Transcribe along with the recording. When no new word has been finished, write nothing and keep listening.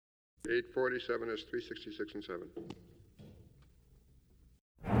847 is 366 and 7.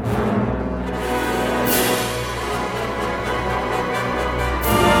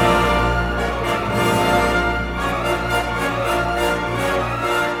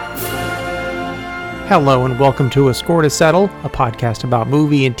 Hello and welcome to A Score to Settle, a podcast about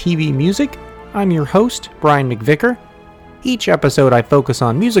movie and TV music. I'm your host, Brian McVicker. Each episode I focus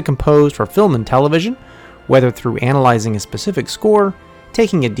on music composed for film and television, whether through analyzing a specific score,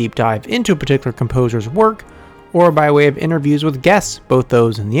 taking a deep dive into a particular composer's work, or by way of interviews with guests, both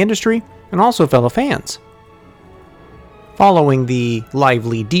those in the industry and also fellow fans. Following the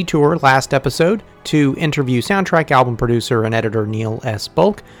lively detour last episode to interview soundtrack album producer and editor Neil S.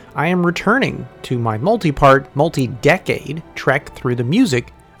 Bulk, I am returning to my multi-part, multi-decade trek through the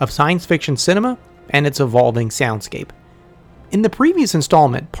music of science fiction cinema and its evolving soundscape. In the previous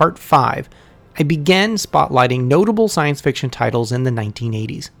installment, Part 5, I began spotlighting notable science fiction titles in the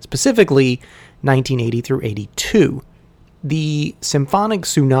 1980s, specifically 1980 through 82. The symphonic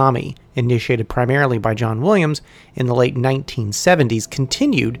tsunami, initiated primarily by John Williams in the late 1970s,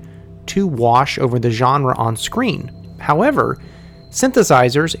 continued to wash over the genre on screen. However,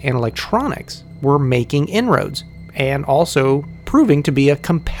 synthesizers and electronics were making inroads, and also proving to be a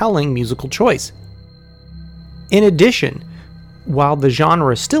compelling musical choice. In addition, while the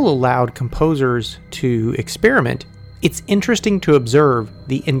genre still allowed composers to experiment, it's interesting to observe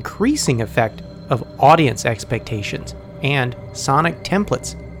the increasing effect of audience expectations and sonic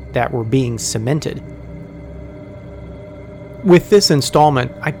templates that were being cemented. With this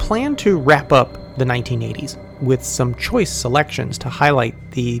installment, I plan to wrap up the 1980s with some choice selections to highlight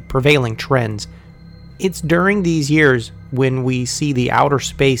the prevailing trends. It's during these years when we see the outer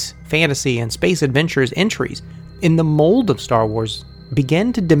space fantasy and space adventures entries in the mold of Star Wars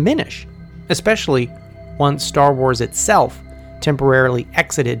begin to diminish, especially once Star Wars itself temporarily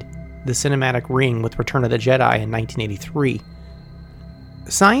exited the cinematic ring with Return of the Jedi in 1983.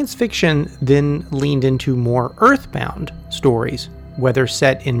 Science fiction then leaned into more earthbound stories, whether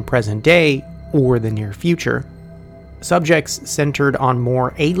set in present day or the near future. Subjects centered on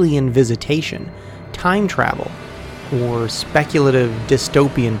more alien visitation, time travel, or speculative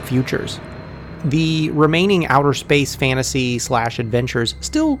dystopian futures. The remaining outer space fantasy / adventures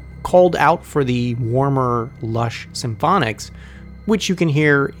still called out for the warmer, lush symphonics, which you can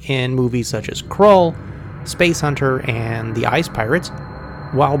hear in movies such as Krull, Space Hunter, and The Ice Pirates,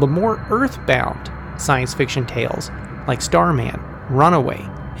 while the more earthbound science fiction tales like Starman, Runaway,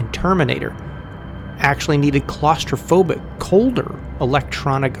 and Terminator actually needed claustrophobic, colder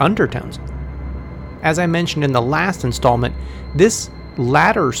electronic undertones. As I mentioned in the last installment, this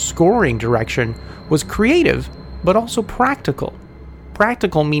latter scoring direction was creative, but also practical.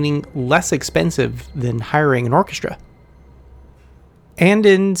 Practical meaning less expensive than hiring an orchestra. And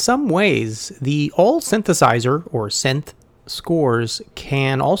in some ways, the all-synthesizer, or synth, scores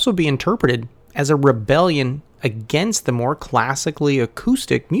can also be interpreted as a rebellion against the more classically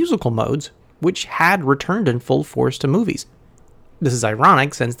acoustic musical modes, which had returned in full force to movies. This is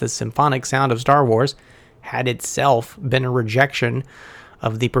ironic, since the symphonic sound of Star Wars had itself been a rejection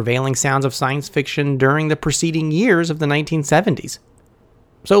of the prevailing sounds of science fiction during the preceding years of the 1970s.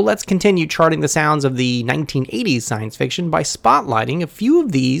 So let's continue charting the sounds of the 1980s science fiction by spotlighting a few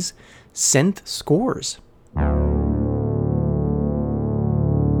of these synth scores.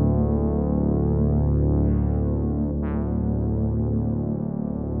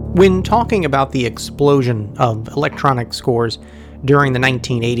 When talking about the explosion of electronic scores during the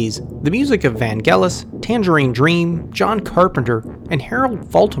 1980s, the music of Vangelis, Tangerine Dream, John Carpenter, and Harold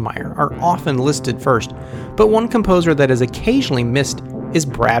Faltermeyer are often listed first, but one composer that is occasionally missed is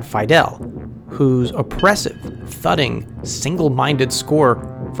Brad Fiedel, whose oppressive, thudding, single-minded score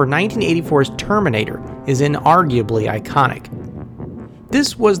for 1984's Terminator is inarguably iconic.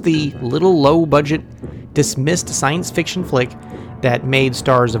 This was the little low-budget, dismissed science fiction flick that made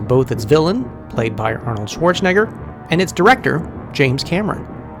stars of both its villain, played by Arnold Schwarzenegger, and its director, James Cameron.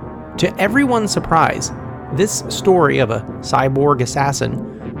 To everyone's surprise, this story of a cyborg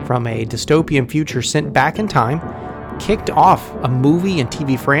assassin from a dystopian future sent back in time kicked off a movie and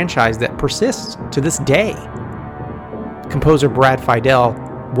TV franchise that persists to this day. Composer Brad Fiedel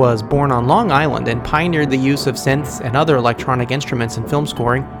was born on Long Island and pioneered the use of synths and other electronic instruments in film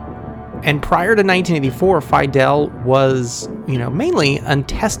scoring. And prior to 1984, Fiedel was, mainly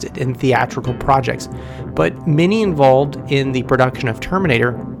untested in theatrical projects, but many involved in the production of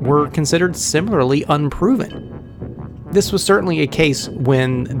Terminator were considered similarly unproven. This was certainly a case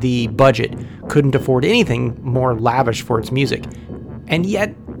when the budget couldn't afford anything more lavish for its music, and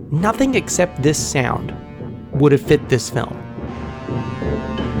yet nothing except this sound would have fit this film.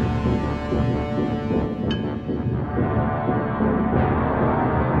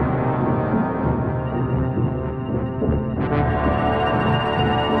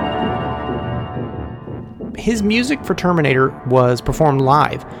 his music for Terminator was performed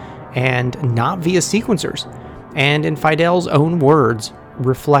live and not via sequencers, and in Fidel's own words,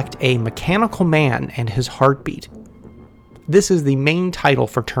 reflect a mechanical man and his heartbeat. This is the main title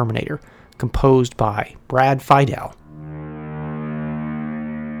for Terminator, composed by Brad Fidel.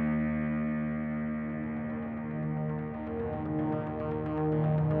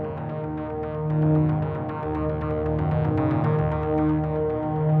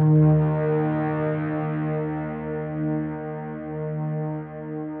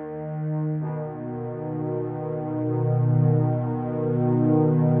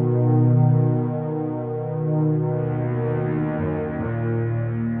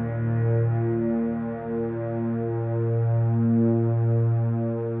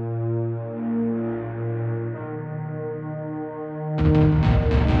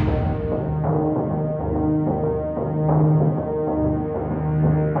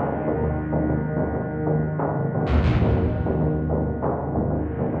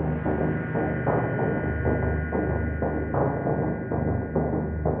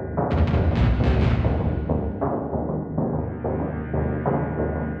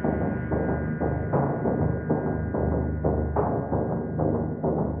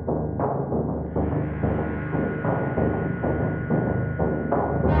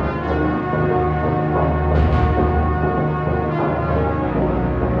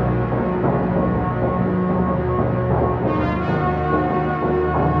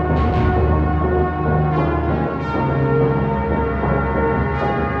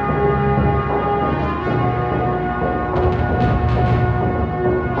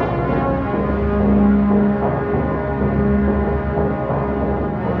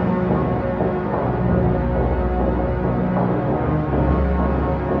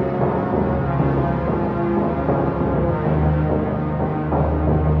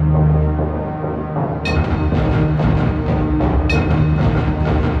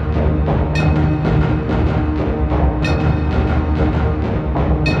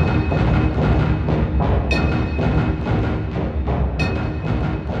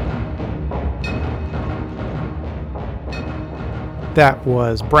 That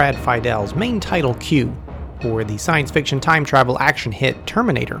was Brad Fidel's main title cue for the science fiction time travel action hit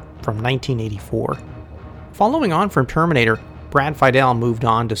Terminator from 1984. Following on from Terminator, Brad Fidel moved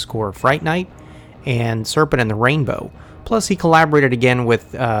on to score Fright Night and Serpent and the Rainbow. Plus, he collaborated again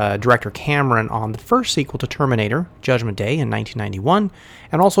with director Cameron on the first sequel to Terminator, Judgment Day, in 1991,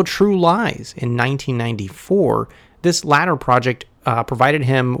 and also True Lies in 1994. This latter project provided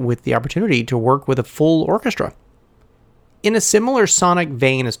him with the opportunity to work with a full orchestra. In a similar sonic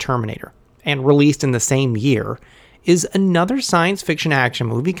vein as Terminator, and released in the same year, is another science fiction action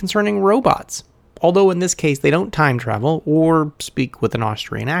movie concerning robots, although in this case they don't time travel or speak with an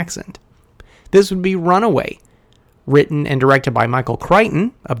Austrian accent. This would be Runaway, written and directed by Michael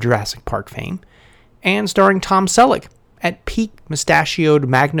Crichton of Jurassic Park fame, and starring Tom Selleck at peak mustachioed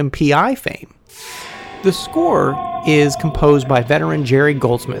Magnum P.I. fame. The score is composed by veteran Jerry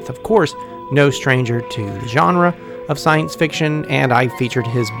Goldsmith, of course, no stranger to the genre of science fiction, and I've featured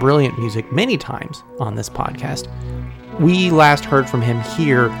his brilliant music many times on this podcast. We last heard from him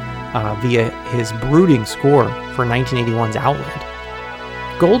here via his brooding score for 1981's Outland.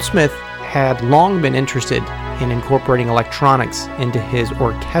 Goldsmith had long been interested in incorporating electronics into his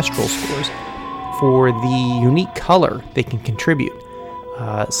orchestral scores for the unique color they can contribute,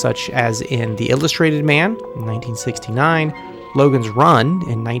 such as in The Illustrated Man in 1969, Logan's Run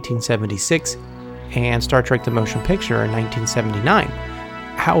in 1976, and Star Trek The Motion Picture in 1979.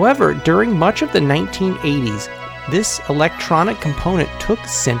 However, during much of the 1980s, this electronic component took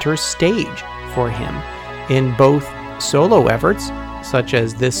center stage for him in both solo efforts, such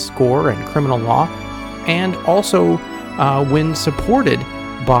as this score and Criminal Law, and also when supported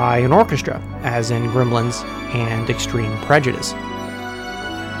by an orchestra, as in Gremlins and Extreme Prejudice.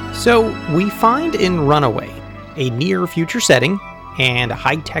 So we find in Runaway a near-future setting and a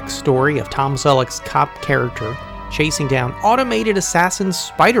high-tech story of Tom Selleck's cop character chasing down automated assassin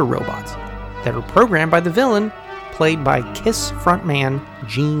spider robots that are programmed by the villain, played by Kiss frontman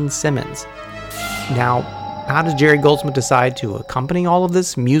Gene Simmons. Now, how does Jerry Goldsmith decide to accompany all of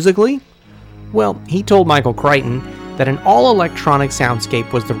this musically? Well, he told Michael Crichton that an all-electronic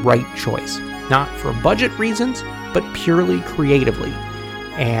soundscape was the right choice, not for budget reasons, but purely creatively.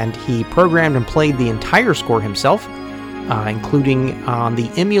 And he programmed and played the entire score himself, including on the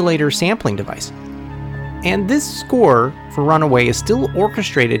emulator sampling device. And this score for Runaway is still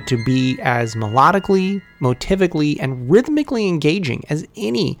orchestrated to be as melodically, motivically, and rhythmically engaging as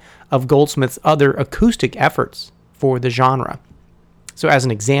any of Goldsmith's other acoustic efforts for the genre. So as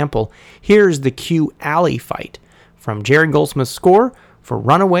an example, here's the Q alley fight from Jerry Goldsmith's score for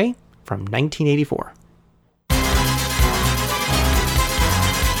Runaway from 1984.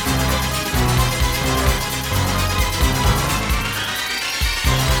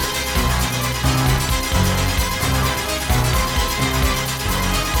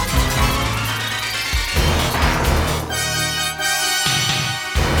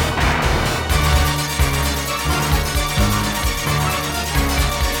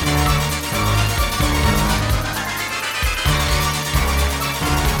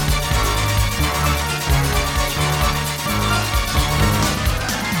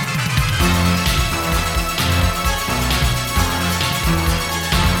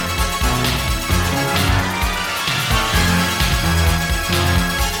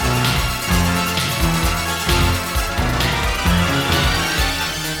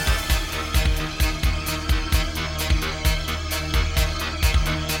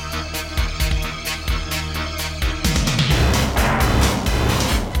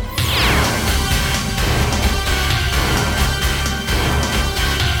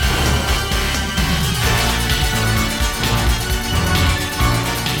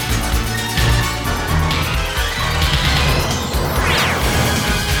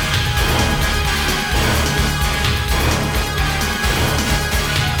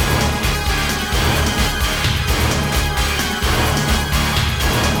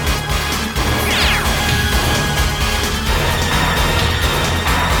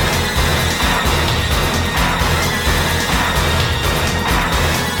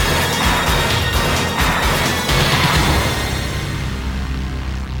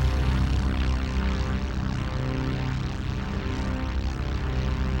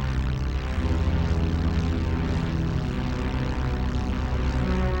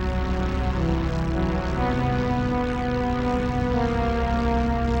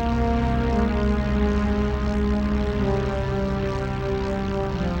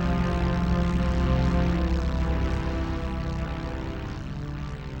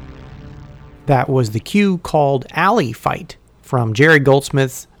 That was the cue called Alley Fight from Jerry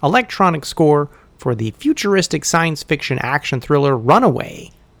Goldsmith's electronic score for the futuristic science fiction action thriller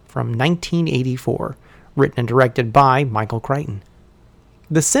Runaway from 1984, written and directed by Michael Crichton.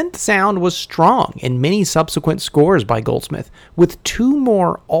 The synth sound was strong in many subsequent scores by Goldsmith, with 2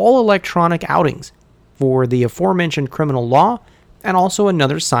 more all-electronic outings for the aforementioned Criminal Law and also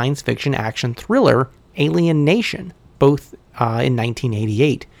another science fiction action thriller, Alien Nation, both in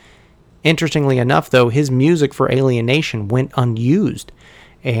 1988. Interestingly enough, though, his music for Alien Nation went unused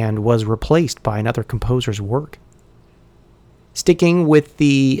and was replaced by another composer's work. Sticking with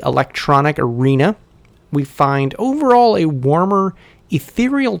the electronic arena, we find overall a warmer,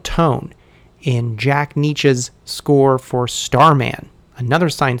 ethereal tone in Jack Nitzsche's score for Starman, another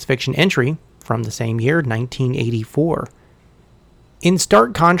science fiction entry from the same year, 1984. In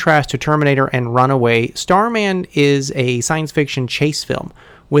stark contrast to Terminator and Runaway, Starman is a science fiction chase film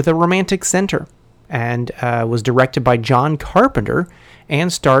with a romantic center, and was directed by John Carpenter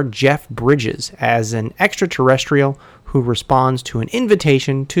and starred Jeff Bridges as an extraterrestrial who responds to an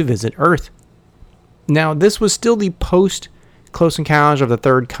invitation to visit Earth. Now, this was still the post-Close Encounters of the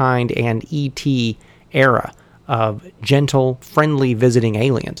Third Kind and E.T. era of gentle, friendly visiting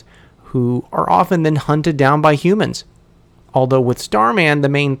aliens, who are often then hunted down by humans. Although with Starman, the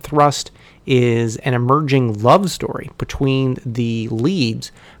main thrust is an emerging love story between the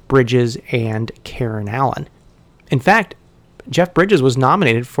leads, Bridges and Karen Allen. In fact, Jeff Bridges was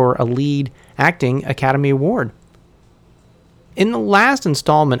nominated for a lead acting Academy Award. In the last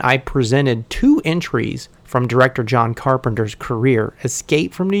installment, I presented 2 entries from director John Carpenter's career,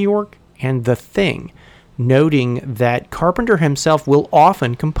 Escape from New York and The Thing, noting that Carpenter himself will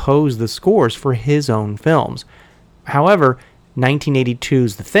often compose the scores for his own films. However,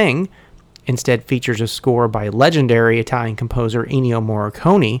 1982's The Thing instead features a score by legendary Italian composer Ennio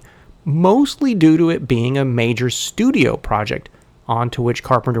Morricone, mostly due to it being a major studio project onto which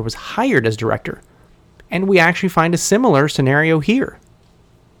Carpenter was hired as director. And we actually find a similar scenario here.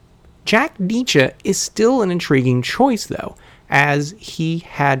 Jack Nitzsche is still an intriguing choice, though, as he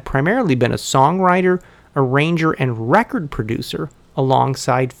had primarily been a songwriter, arranger, and record producer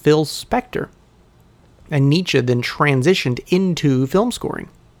alongside Phil Spector. And Nitzsche then transitioned into film scoring.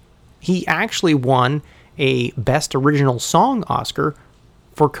 He actually won a Best Original Song Oscar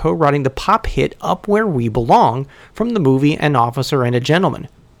for co-writing the pop hit Up Where We Belong from the movie An Officer and a Gentleman.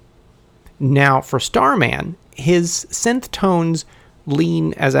 Now, for Starman, his synth tones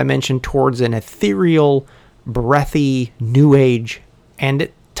lean, as I mentioned, towards an ethereal, breathy, new age, and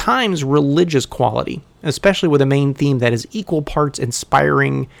at times religious quality, especially with a main theme that is equal parts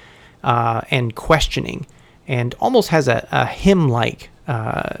inspiring and questioning, and almost has a hymn-like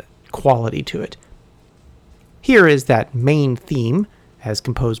quality to it. Here is that main theme, as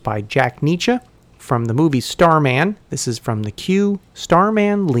composed by Jack Nietzsche, from the movie Starman. This is from the cue,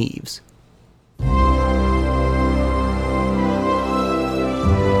 Starman Leaves.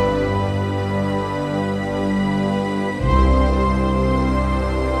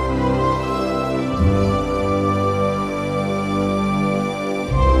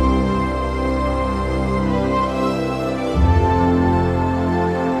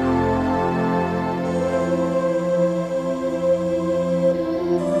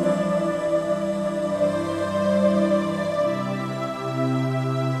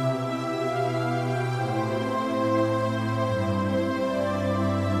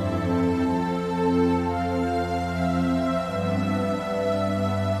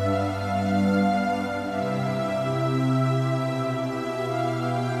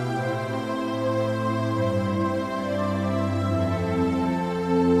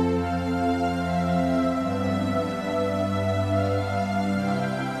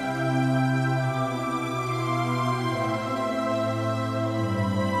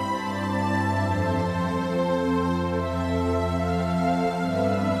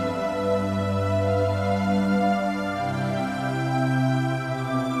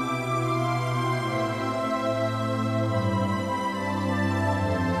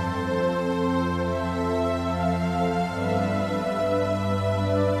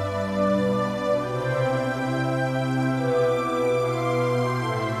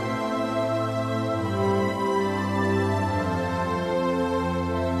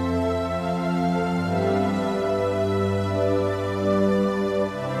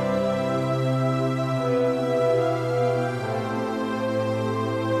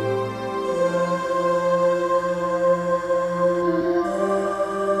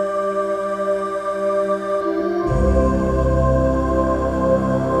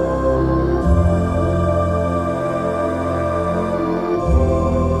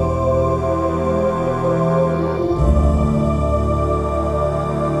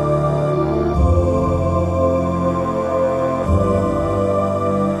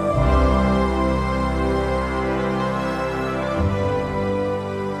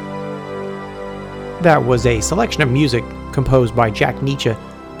 That was a selection of music composed by Jack Nietzsche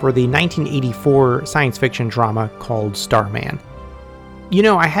for the 1984 science fiction drama called Starman. You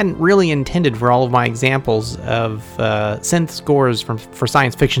know, I hadn't really intended for all of my examples of synth scores for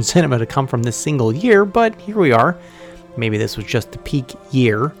science fiction cinema to come from this single year, but here we are. Maybe this was just the peak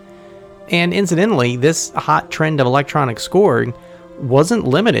year. And incidentally, this hot trend of electronic scoring wasn't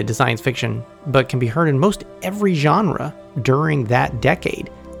limited to science fiction, but can be heard in most every genre during that decade.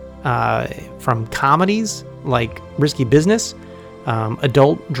 From comedies like Risky Business,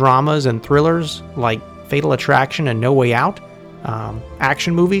 adult dramas and thrillers like Fatal Attraction and No Way Out,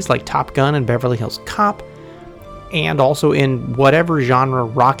 action movies like Top Gun and Beverly Hills Cop, and also in whatever genre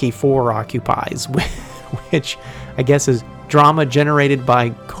Rocky IV occupies, which I guess is drama generated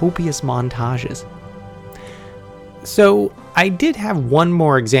by copious montages. So I did have one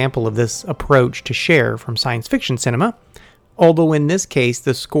more example of this approach to share from science fiction cinema, although in this case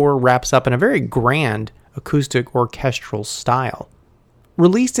the score wraps up in a very grand acoustic orchestral style.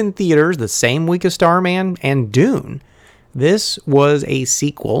 Released in theaters the same week as Starman and Dune, this was a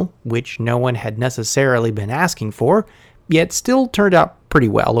sequel which no one had necessarily been asking for, yet still turned out pretty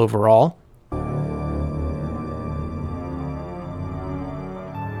well overall.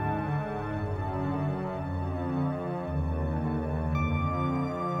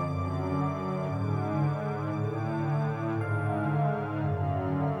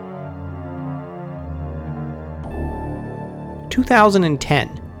 In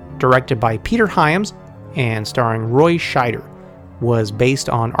 2010, directed by Peter Hyams and starring Roy Scheider, was based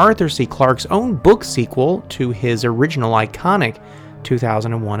on Arthur C. Clarke's own book sequel to his original iconic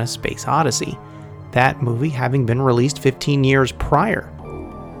 2001: A Space Odyssey, that movie having been released 15 years prior.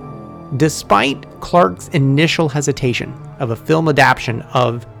 Despite Clarke's initial hesitation of a film adaptation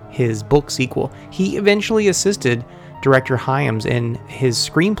of his book sequel, he eventually assisted director Hyams in his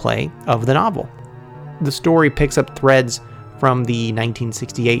screenplay of the novel. The story picks up threads from the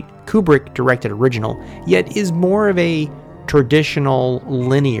 1968 Kubrick-directed original, yet is more of a traditional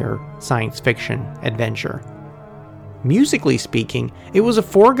linear science fiction adventure. Musically speaking, it was a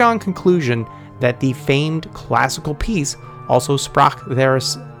foregone conclusion that the famed classical piece also sprach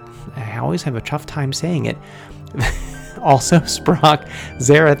I always have a tough time saying it. Also sprach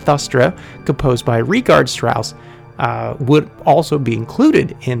Zarathustra, composed by Richard Strauss, would also be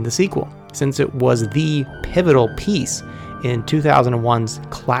included in the sequel. since it was the pivotal piece in 2001's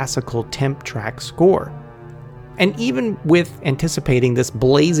classical temp track score. And even with anticipating this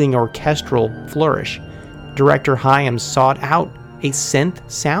blazing orchestral flourish, director Hyams sought out a synth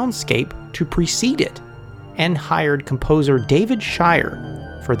soundscape to precede it and hired composer David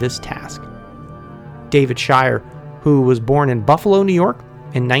Shire for this task. David Shire, who was born in Buffalo, New York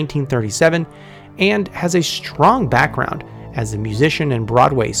in 1937 and has a strong background as a musician and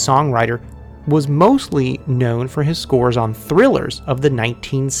Broadway songwriter, was mostly known for his scores on thrillers of the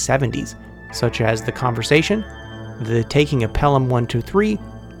 1970s, such as The Conversation, The Taking of Pelham 123,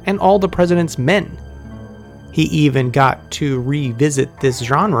 and All the President's Men. He even got to revisit this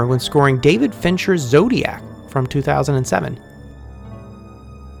genre when scoring David Fincher's Zodiac from 2007.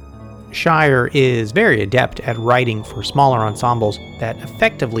 Shire is very adept at writing for smaller ensembles that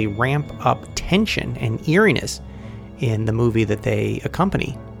effectively ramp up tension and eeriness in the movie that they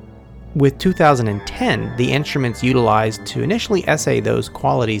accompany. With 2010, the instruments utilized to initially essay those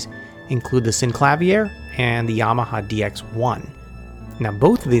qualities include the Synclavier and the Yamaha DX1. Now,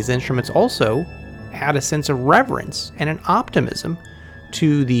 both of these instruments also add a sense of reverence and an optimism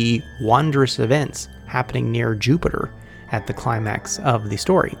to the wondrous events happening near Jupiter at the climax of the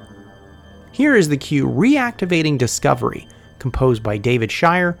story. Here is the cue Reactivating Discovery, composed by David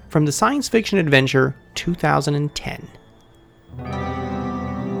Shire from the science fiction adventure 2010.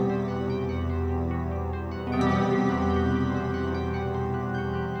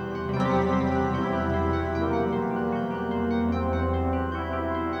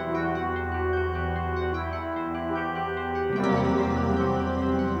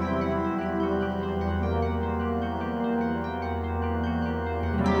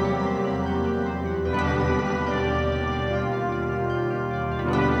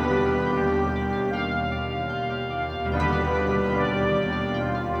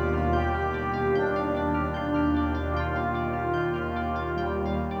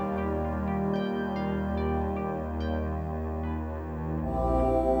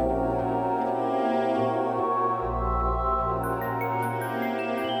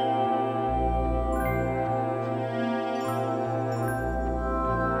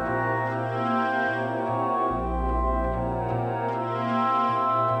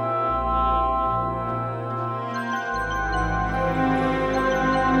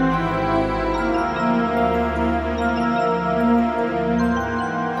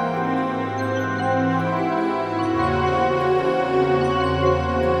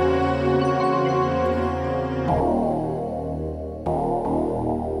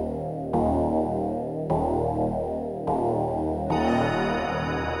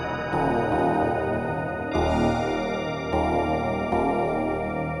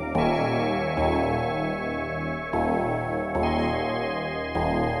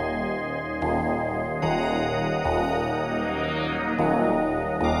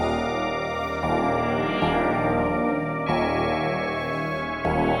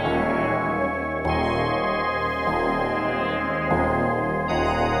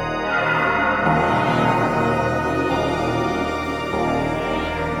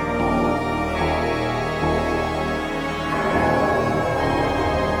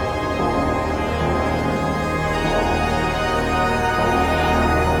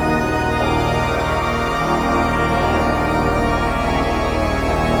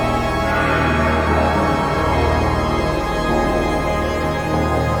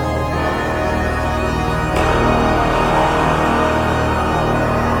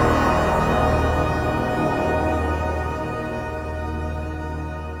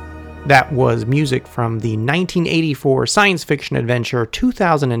 That was music from the 1984 science fiction adventure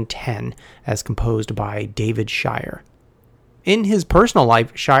 2010, as composed by David Shire. In his personal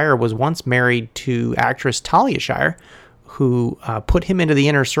life, Shire was once married to actress Talia Shire, who put him into the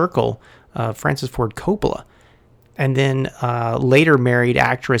inner circle of Francis Ford Coppola, and then later married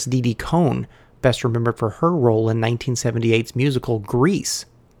actress Didi Cohn, best remembered for her role in 1978's musical Grease.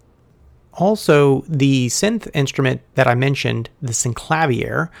 Also, the synth instrument that I mentioned, the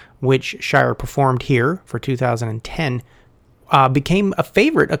Synclavier, which Shire performed here for 2010, became a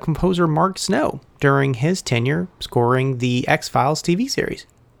favorite of composer Mark Snow during his tenure scoring the X-Files TV series.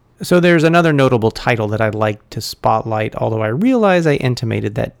 So there's another notable title that I'd like to spotlight, although I realize I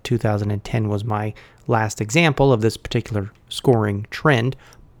intimated that 2010 was my last example of this particular scoring trend,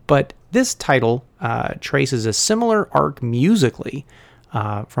 but this title traces a similar arc musically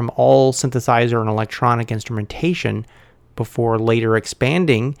from all synthesizer and electronic instrumentation before later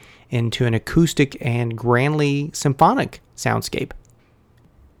expanding into an acoustic and grandly symphonic soundscape.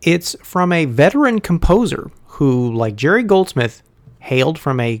 It's from a veteran composer who, like Jerry Goldsmith, hailed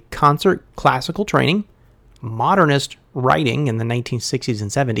from a concert classical training, modernist writing in the 1960s and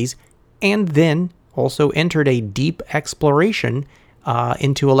 70s, and then also entered a deep exploration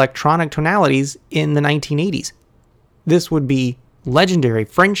into electronic tonalities in the 1980s. This would be legendary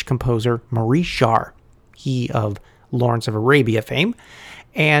French composer Maurice Jarre, he of Lawrence of Arabia fame,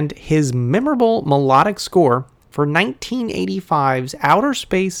 and his memorable melodic score for 1985's outer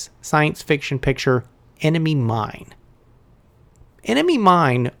space science fiction picture Enemy Mine. Enemy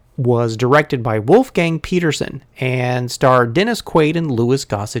Mine was directed by Wolfgang Petersen and starred Dennis Quaid and Louis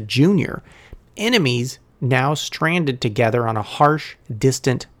Gossett Jr., enemies now stranded together on a harsh,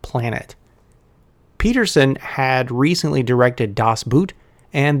 distant planet. Petersen had recently directed Das Boot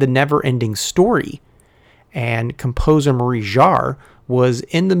and The Never-Ending Story, and composer Maurice Jarre was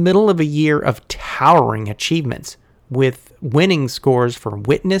in the middle of a year of towering achievements, with winning scores for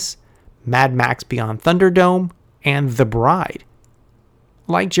Witness, Mad Max Beyond Thunderdome, and The Bride.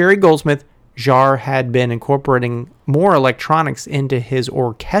 Like Jerry Goldsmith, Jarre had been incorporating more electronics into his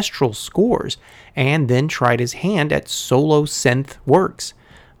orchestral scores and then tried his hand at solo synth works,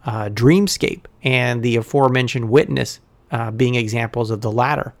 Dreamscape and the aforementioned Witness being examples of the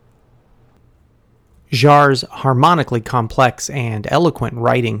latter. Jarre's harmonically complex and eloquent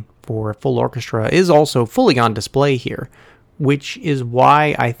writing for full orchestra is also fully on display here, which is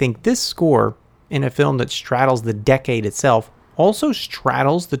why I think this score, in a film that straddles the decade itself, also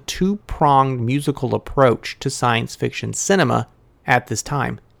straddles the two-pronged musical approach to science fiction cinema at this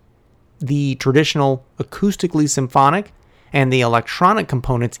time. The traditional acoustically symphonic and the electronic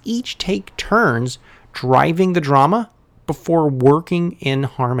components each take turns driving the drama before working in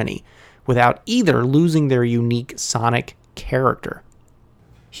harmony, without either losing their unique sonic character.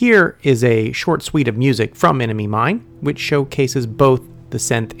 Here is a short suite of music from Enemy Mine, which showcases both the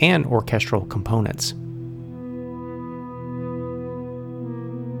synth and orchestral components.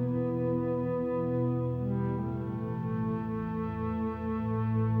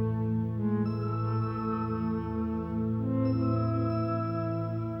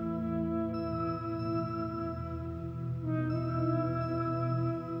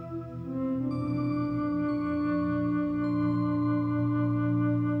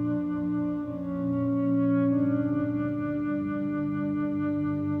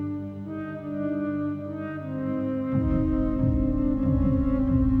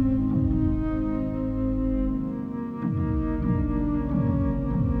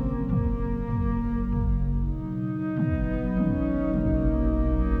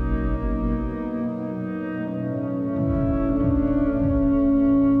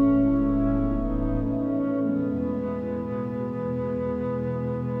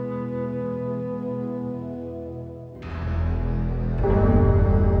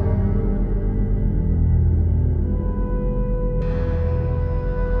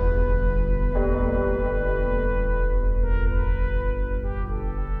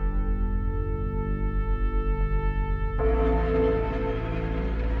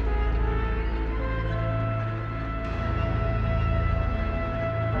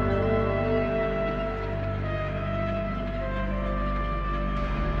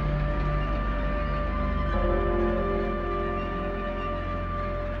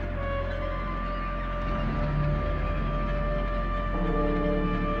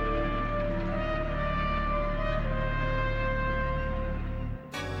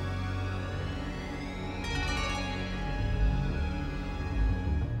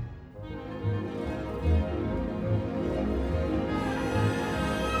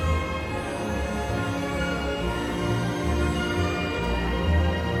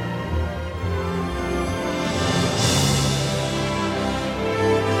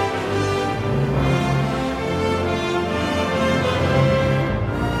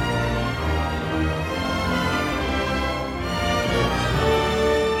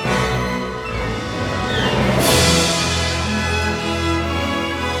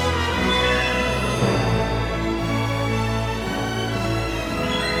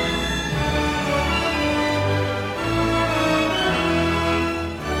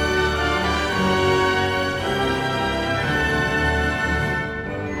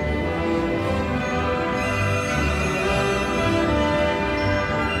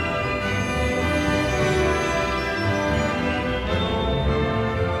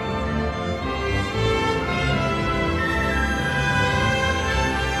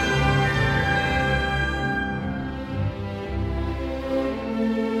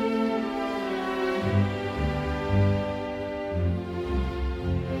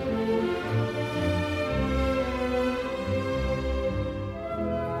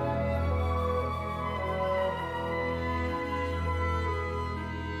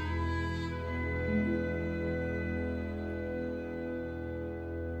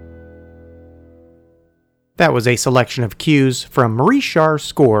 That was a selection of cues from Maurice Jarre's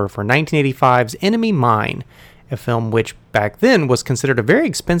score for 1985's Enemy Mine, a film which back then was considered a very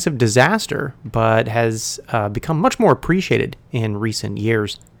expensive disaster, but has become much more appreciated in recent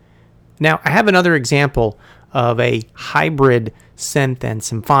years. Now, I have another example of a hybrid synth and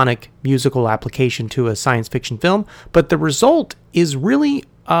symphonic musical application to a science fiction film, but the result is really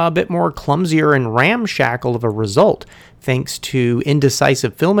a bit more clumsier and ramshackle of a result, thanks to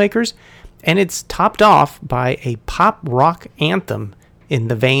indecisive filmmakers, and it's topped off by a pop rock anthem in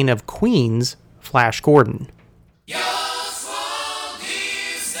the vein of Queen's Flash Gordon.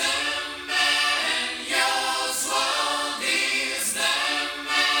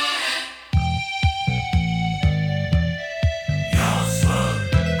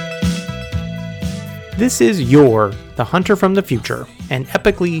 This is Yor, the Hunter from the Future, an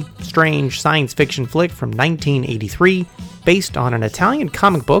epically strange science fiction flick from 1983, based on an Italian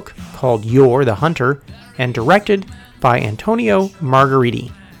comic book called Yor, the Hunter, and directed by Antonio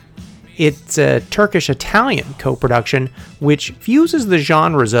Margheriti. It's a Turkish-Italian co-production which fuses the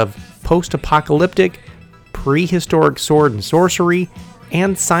genres of post-apocalyptic, prehistoric sword and sorcery,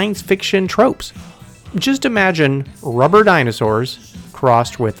 and science fiction tropes. Just imagine rubber dinosaurs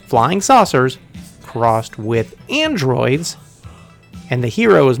crossed with flying saucers, crossed with androids, and the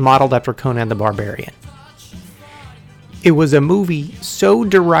hero is modeled after Conan the Barbarian. It was a movie so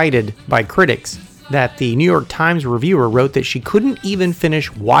derided by critics that the New York Times reviewer wrote that she couldn't even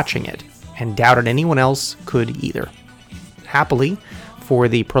finish watching it, and doubted anyone else could either. Happily, for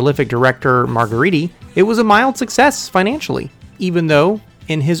the prolific director Margheriti, it was a mild success financially, even though,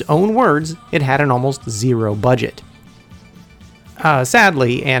 in his own words, it had an almost zero budget.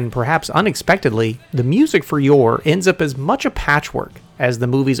 Sadly, and perhaps unexpectedly, the music for Yor ends up as much a patchwork as the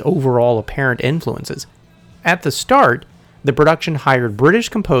movie's overall apparent influences. At the start, the production hired British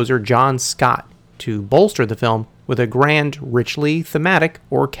composer John Scott to bolster the film with a grand, richly thematic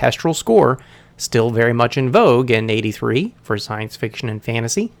orchestral score, still very much in vogue in '83 for science fiction and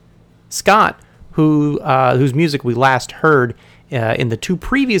fantasy. Scott, whose music we last heard in the two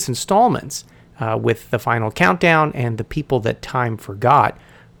previous installments, with The Final Countdown and The People That Time Forgot,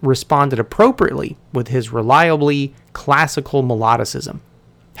 responded appropriately with his reliably classical melodicism.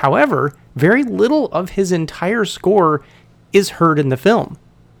 However, very little of his entire score is heard in the film.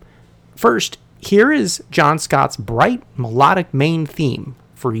 First, here is John Scott's bright, melodic main theme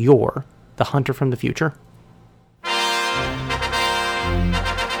for Yor, the Hunter from the Future.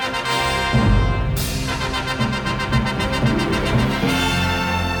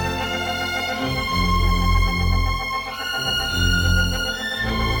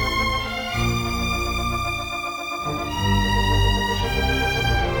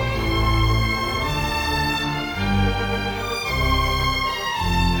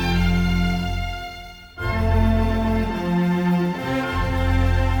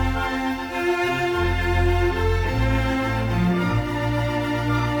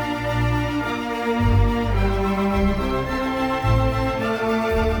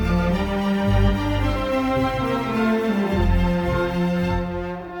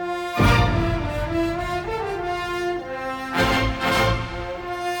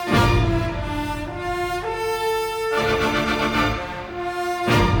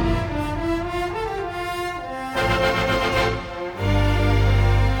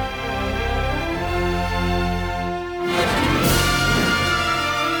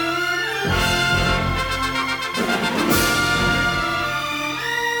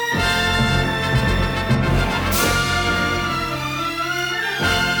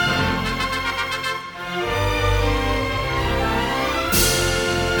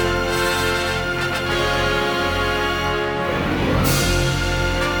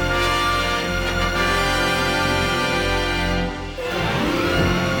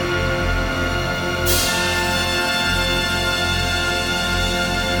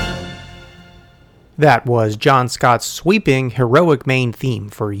 That was John Scott's sweeping, heroic main theme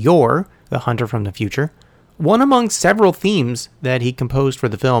for Yor, the Hunter from the Future, one among several themes that he composed for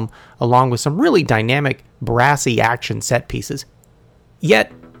the film, along with some really dynamic, brassy action set pieces.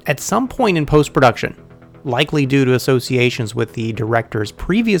 Yet, at some point in post-production, likely due to associations with the director's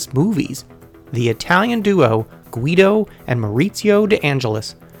previous movies, the Italian duo Guido and Maurizio De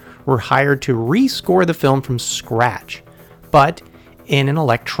Angelis were hired to rescore the film from scratch, but in an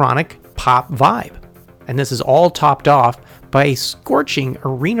electronic pop vibe. And this is all topped off by a scorching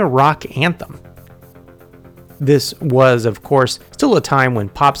arena rock anthem. This was, of course, still a time when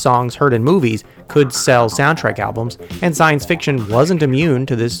pop songs heard in movies could sell soundtrack albums, and science fiction wasn't immune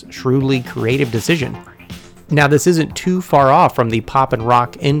to this shrewdly creative decision. Now, this isn't too far off from the pop and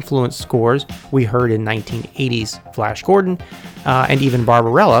rock influenced scores we heard in 1980's Flash Gordon and even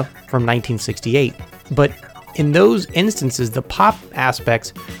Barbarella from 1968. But in those instances, the pop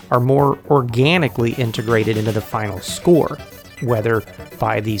aspects are more organically integrated into the final score, whether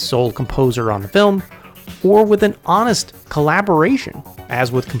by the sole composer on the film or with an honest collaboration,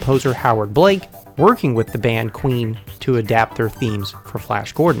 as with composer Howard Blake working with the band Queen to adapt their themes for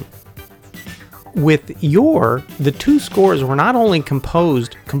Flash Gordon. With the two scores were not only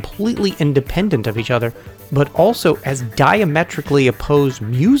composed completely independent of each other, but also as diametrically opposed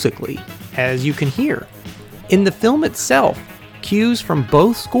musically, as you can hear. In the film itself, cues from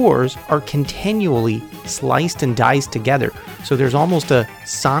both scores are continually sliced and diced together, so there's almost a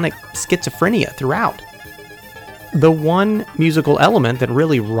sonic schizophrenia throughout. The one musical element that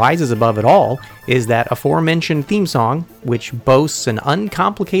really rises above it all is that aforementioned theme song, which boasts an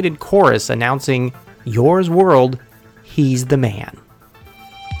uncomplicated chorus announcing, "Yours world, he's the man."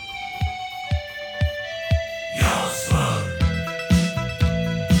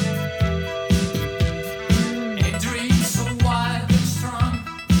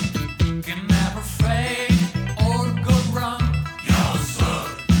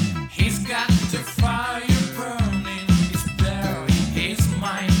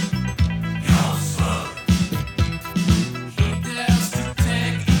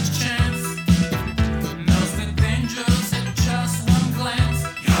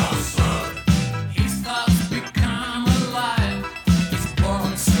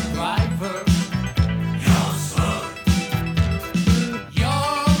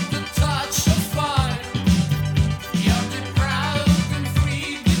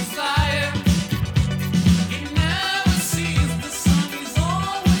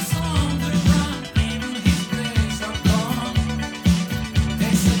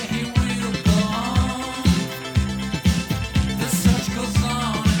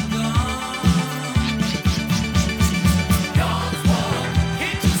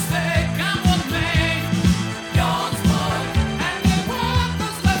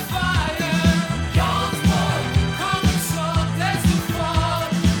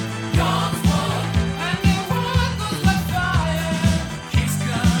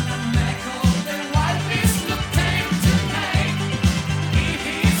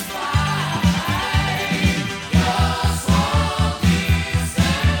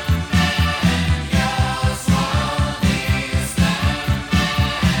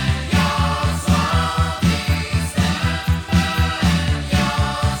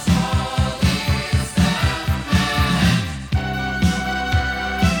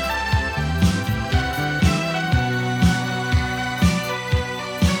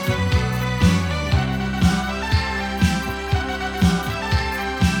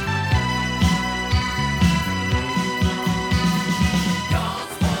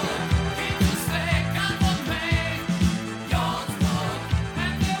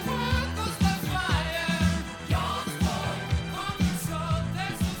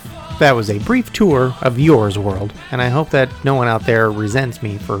 That was a brief tour of Yours World, and I hope that no one out there resents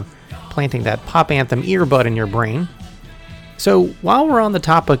me for planting that pop anthem earbud in your brain. So, while we're on the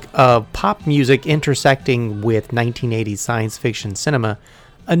topic of pop music intersecting with 1980s science fiction cinema,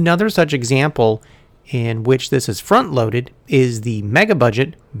 another such example in which this is front-loaded is the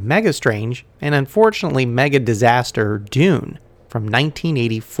mega-budget, mega-strange, and unfortunately mega-disaster Dune from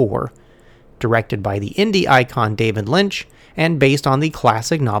 1984, directed by the indie icon David Lynch and based on the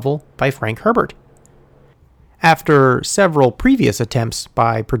classic novel by Frank Herbert. After several previous attempts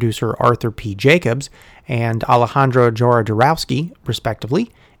by producer Arthur P. Jacobs and Alejandro Jodorowsky,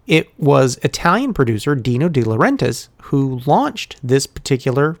 respectively, it was Italian producer Dino De Laurentiis who launched this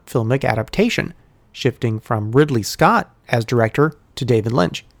particular filmic adaptation, shifting from Ridley Scott as director to David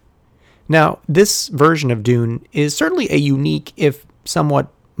Lynch. Now, this version of Dune is certainly a unique, if somewhat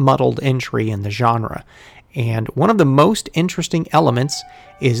muddled entry in the genre, and one of the most interesting elements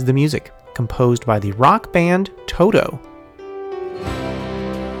is the music, composed by the rock band Toto.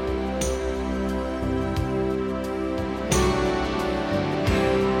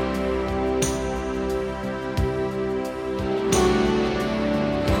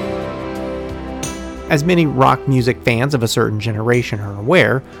 As many rock music fans of a certain generation are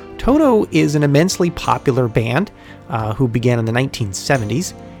aware, Toto is an immensely popular band who began in the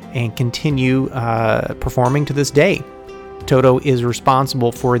 1970s and continue performing to this day. Toto is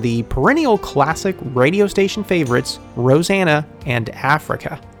responsible for the perennial classic radio station favorites Rosanna and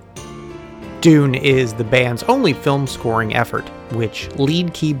Africa. Dune is the band's only film scoring effort, which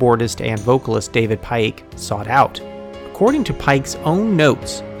lead keyboardist and vocalist David Pike sought out. According to Pike's own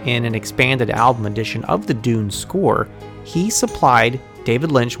notes, in an expanded album edition of the Dune score, he supplied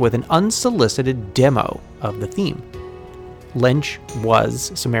David Lynch with an unsolicited demo of the theme. Lynch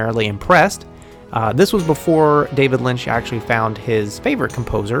was summarily impressed. This was before David Lynch actually found his favorite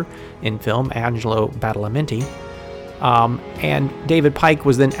composer in film, Angelo Badalamenti. And David Pike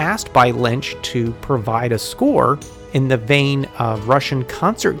was then asked by Lynch to provide a score in the vein of Russian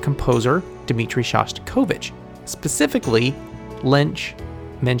concert composer Dmitri Shostakovich. Specifically, Lynch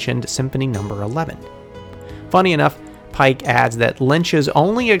mentioned Symphony No. 11. Funny enough, Pike adds that Lynch's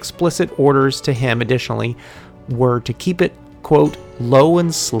only explicit orders to him, additionally, were to keep it, quote, low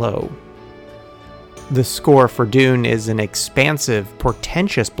and slow. The score for Dune is an expansive,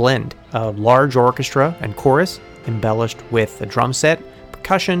 portentous blend of large orchestra and chorus, embellished with a drum set,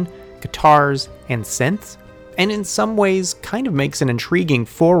 percussion, guitars, and synths, and in some ways kind of makes an intriguing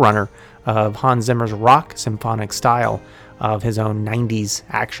forerunner of Hans Zimmer's rock symphonic style of his own 90s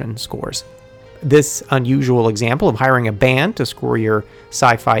action scores. This unusual example of hiring a band to score your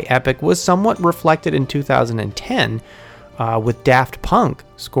sci-fi epic was somewhat reflected in 2010 with Daft Punk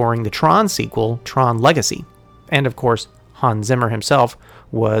scoring the Tron sequel, Tron Legacy. And of course, Hans Zimmer himself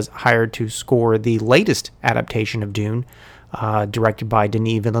was hired to score the latest adaptation of Dune, directed by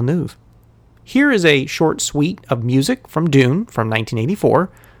Denis Villeneuve. Here is a short suite of music from Dune from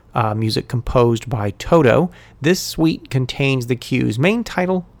 1984, music composed by Toto. This suite contains the cue's main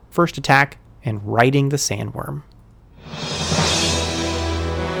title, First Attack, and Riding the Sandworm.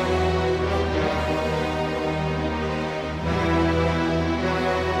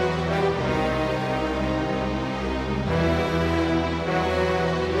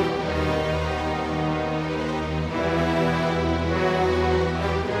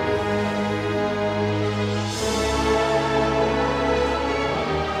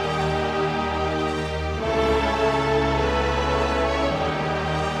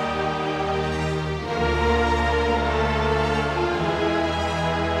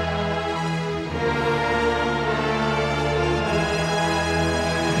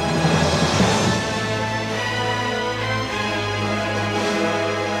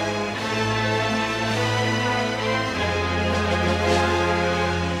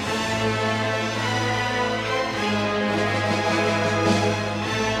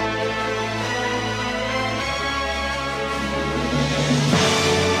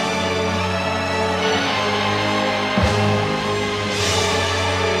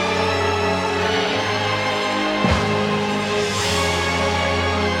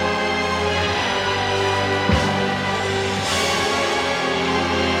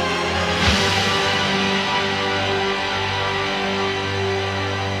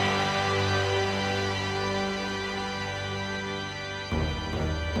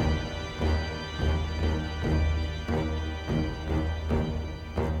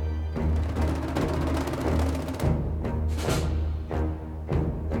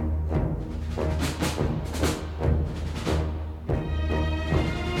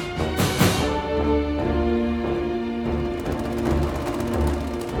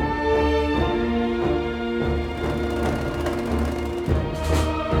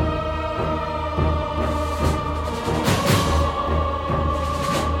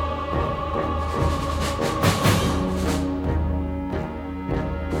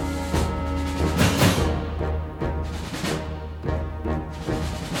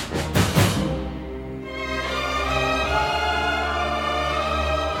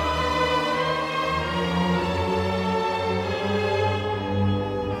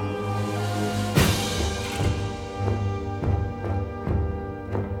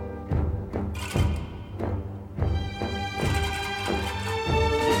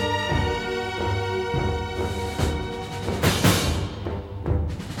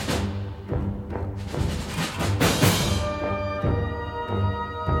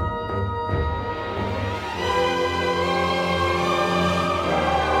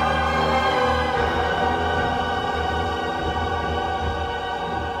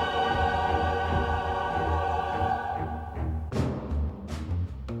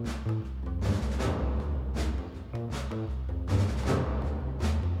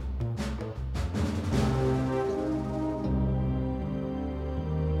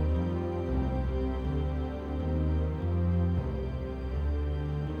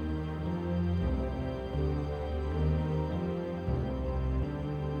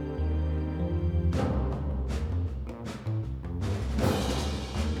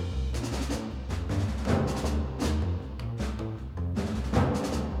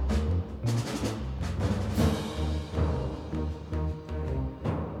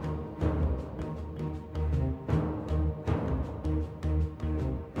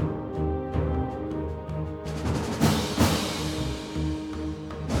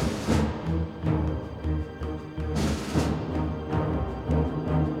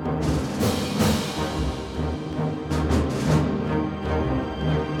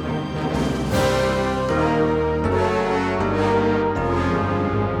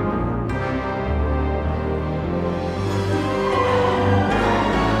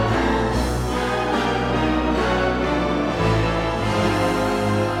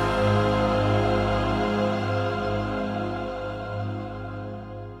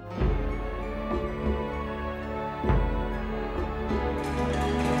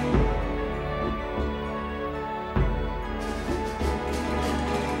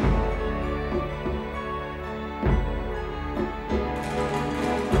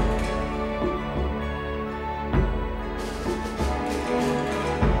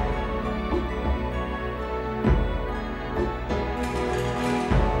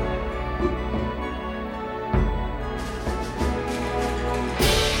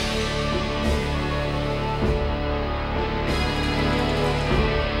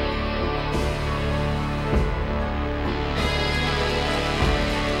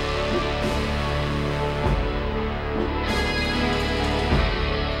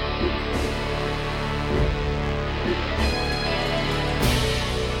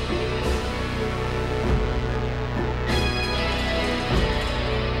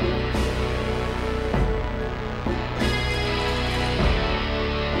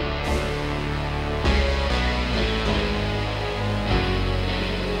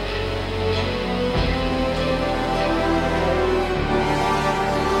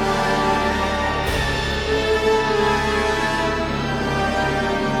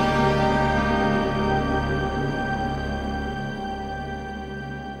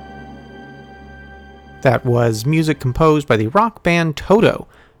 That was music composed by the rock band Toto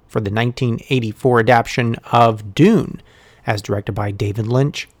for the 1984 adaptation of Dune, as directed by David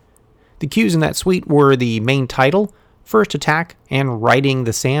Lynch. The cues in that suite were the main title, First Attack, and Riding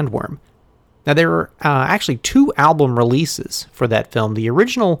the Sandworm. Now, there are actually 2 album releases for that film. The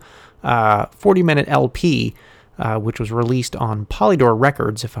original 40-minute LP, which was released on Polydor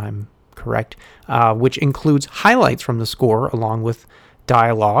Records, if I'm correct, which includes highlights from the score along with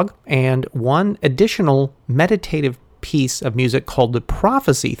dialogue, and one additional meditative piece of music called the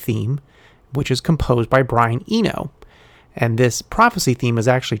Prophecy Theme, which is composed by Brian Eno. And this Prophecy theme is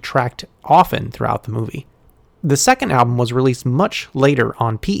actually tracked often throughout the movie. The second album was released much later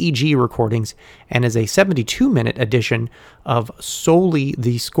on PEG recordings and is a 72-minute edition of solely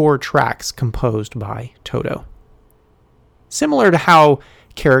the score tracks composed by Toto. Similar to how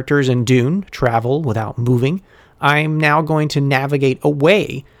characters in Dune travel without moving, I'm now going to navigate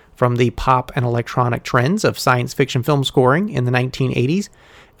away from the pop and electronic trends of science fiction film scoring in the 1980s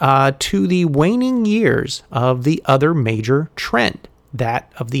to the waning years of the other major trend,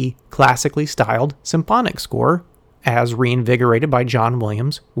 that of the classically styled symphonic score, as reinvigorated by John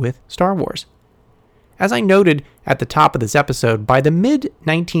Williams with Star Wars. As I noted at the top of this episode, by the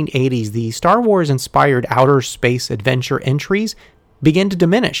mid-1980s, the Star Wars-inspired outer space adventure entries began to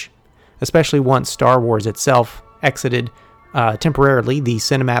diminish, especially once Star Wars itself exited temporarily the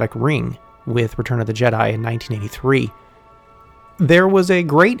cinematic ring with Return of the Jedi in 1983. There was a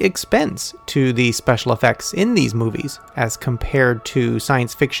great expense to the special effects in these movies as compared to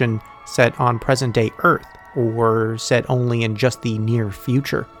science fiction set on present-day Earth or set only in just the near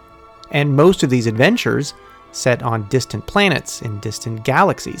future. And most of these adventures, set on distant planets in distant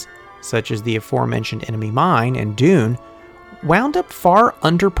galaxies, such as the aforementioned Enemy Mine and Dune, wound up far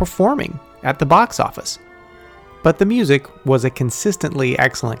underperforming at the box office. But the music was a consistently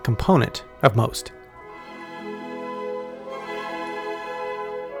excellent component of most.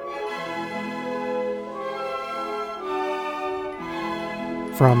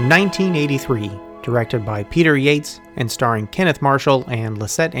 From 1983, directed by Peter Yates and starring Kenneth Marshall and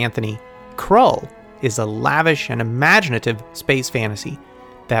Lisette Anthony, Krull is a lavish and imaginative space fantasy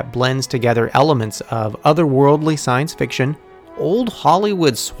that blends together elements of otherworldly science fiction, old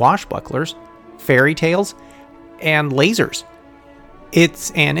Hollywood swashbucklers, fairy tales, and lasers.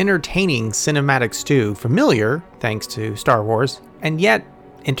 It's an entertaining cinematic stew, familiar thanks to Star Wars, and yet,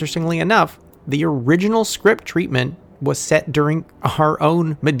 interestingly enough, the original script treatment was set during our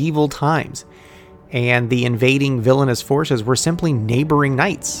own medieval times, and the invading villainous forces were simply neighboring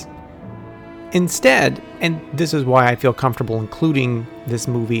knights. Instead, and this is why I feel comfortable including this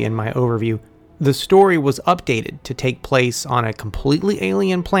movie in my overview, the story was updated to take place on a completely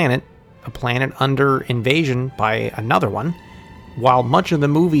alien planet, a planet under invasion by another one, while much of the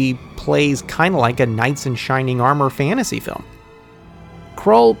movie plays kind of like a knights in shining armor fantasy film.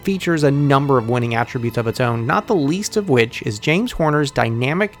 Krull features a number of winning attributes of its own, not the least of which is James Horner's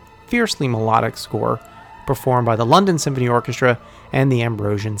dynamic, fiercely melodic score, performed by the London Symphony Orchestra and the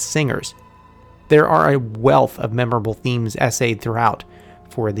Ambrosian Singers. There are a wealth of memorable themes essayed throughout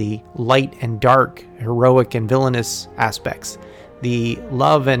for the light and dark, heroic and villainous aspects, the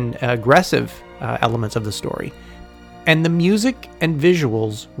love and aggressive elements of the story. And the music and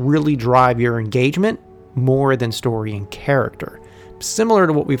visuals really drive your engagement more than story and character, similar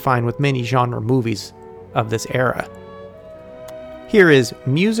to what we find with many genre movies of this era. Here is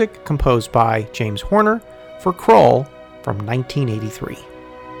music composed by James Horner for Krull from 1983.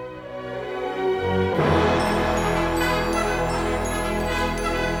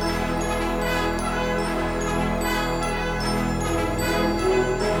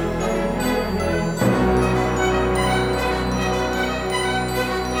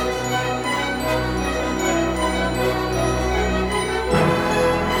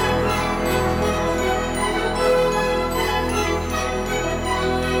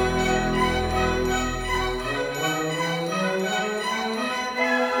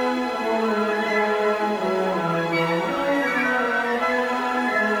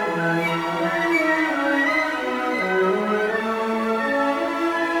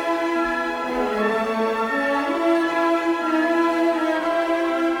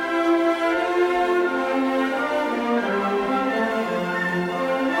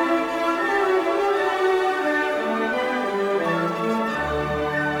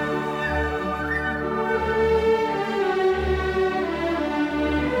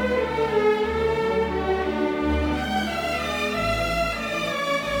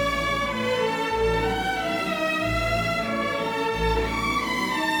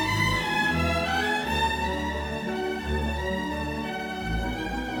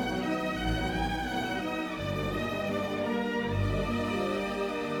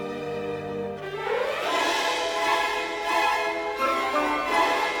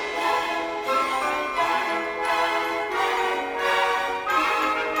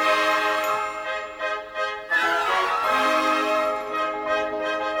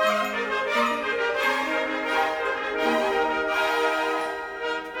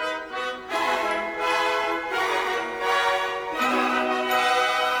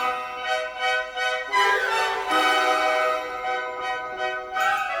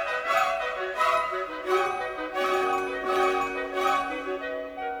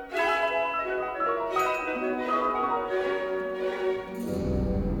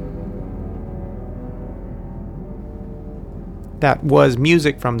 That was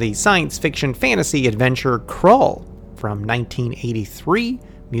music from the science fiction fantasy adventure Krull from 1983,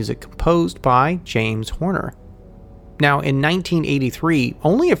 music composed by James Horner. Now, in 1983,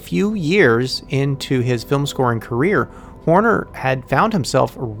 only a few years into his film scoring career, Horner had found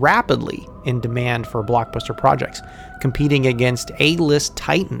himself rapidly in demand for blockbuster projects, competing against A-list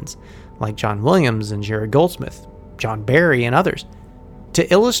titans like John Williams and Jerry Goldsmith, John Barry, and others. To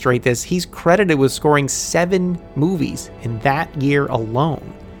illustrate this, he's credited with scoring 7 movies in that year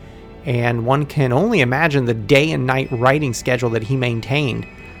alone. And one can only imagine the day and night writing schedule that he maintained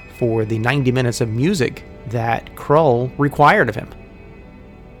for the 90 minutes of music that Krull required of him.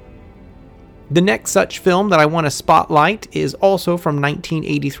 The next such film that I want to spotlight is also from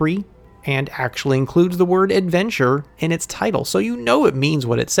 1983 and actually includes the word adventure in its title, so you know it means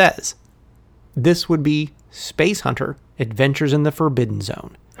what it says. This would be Space Hunter: Adventures in the Forbidden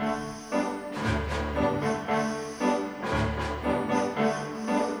Zone.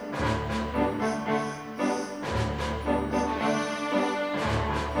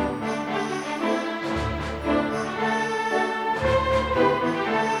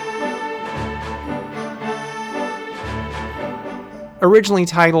 Originally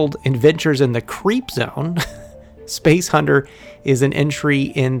titled Adventures in the Creep Zone, Space Hunter is an entry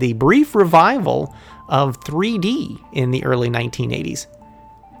in the brief revival of 3D in the early 1980s.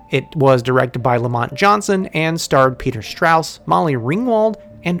 It was directed by Lamont Johnson and starred Peter Strauss, Molly Ringwald,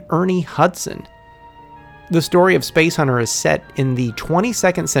 and Ernie Hudson. The story of Space Hunter is set in the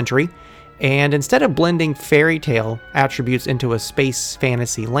 22nd century, and instead of blending fairy tale attributes into a space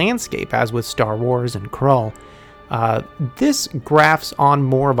fantasy landscape, as with Star Wars and Krull, this grafts on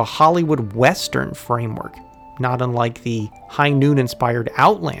more of a Hollywood Western framework, not unlike the High Noon-inspired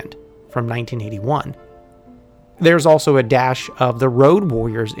Outland from 1981. There's also a dash of the Road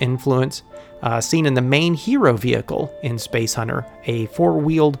Warriors influence seen in the main hero vehicle in Space Hunter, a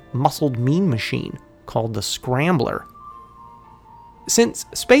 4-wheeled muscled mean machine called the Scrambler. Since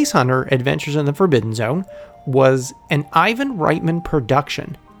Space Hunter: Adventures in the Forbidden Zone was an Ivan Reitman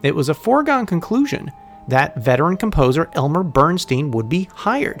production, it was a foregone conclusion that veteran composer Elmer Bernstein would be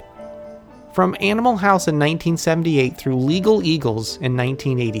hired. From Animal House in 1978 through Legal Eagles in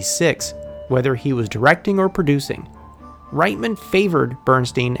 1986, whether he was directing or producing, Reitman favored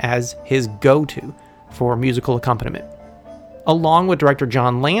Bernstein as his go-to for musical accompaniment. Along with director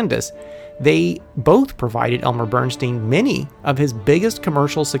John Landis, they both provided Elmer Bernstein many of his biggest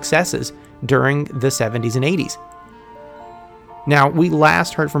commercial successes during the 70s and 80s. Now, we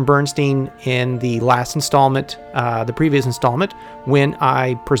last heard from Bernstein in the last installment, the previous installment, when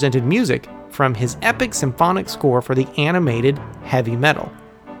I presented music from his epic symphonic score for the animated Heavy Metal.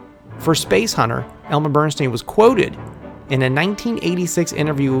 For Space Hunter, Elmer Bernstein was quoted in a 1986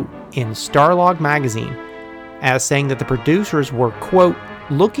 interview in Starlog magazine as saying that the producers were, quote,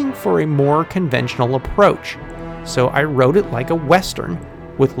 looking for a more conventional approach, so I wrote it like a Western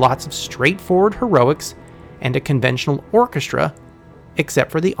with lots of straightforward heroics and a conventional orchestra,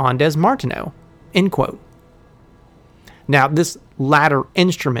 except for the Ondes Martineau, end quote. Now, this latter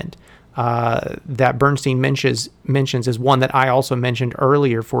instrument that Bernstein mentions is one that I also mentioned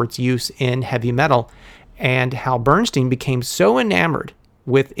earlier for its use in Heavy Metal, and how Bernstein became so enamored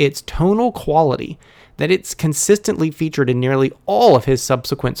with its tonal quality that it's consistently featured in nearly all of his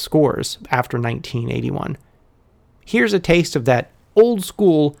subsequent scores after 1981. Here's a taste of that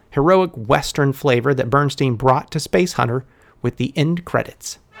old-school, heroic Western flavor that Bernstein brought to Space Hunter with the end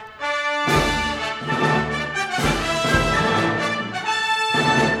credits.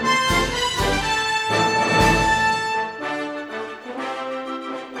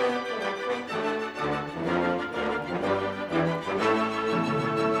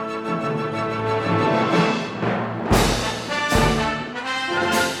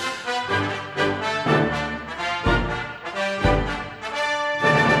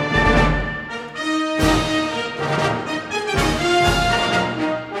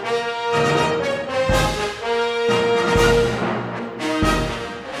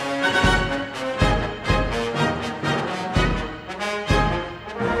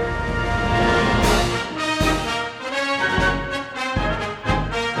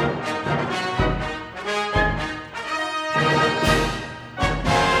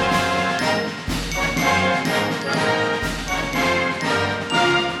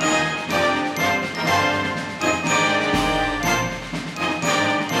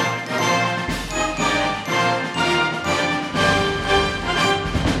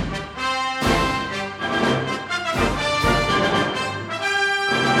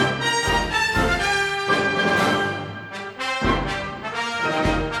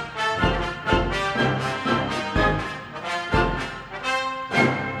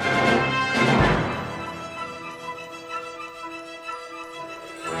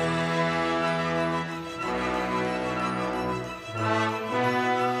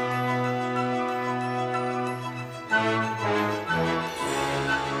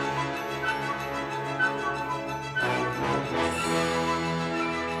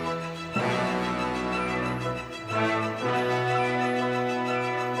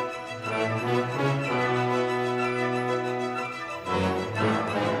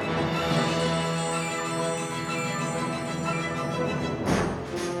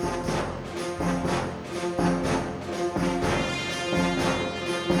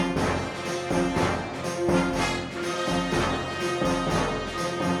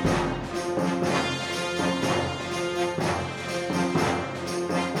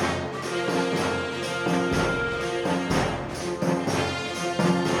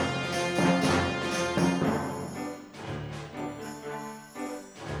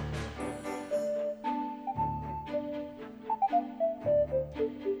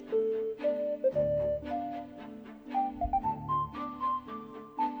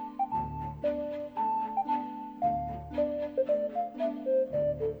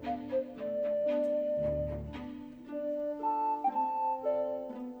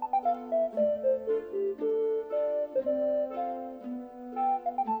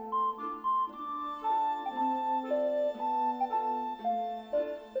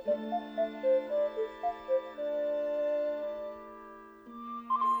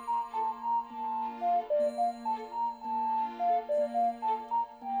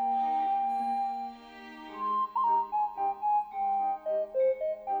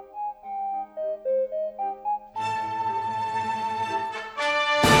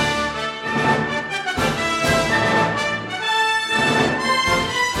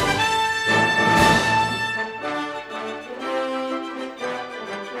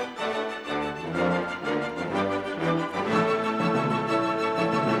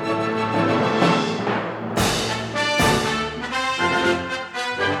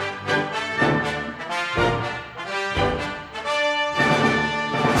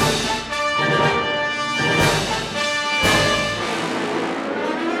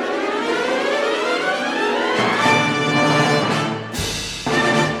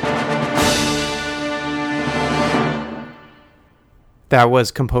 That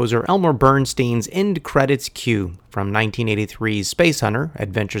was composer Elmer Bernstein's end credits cue from 1983's Space Hunter,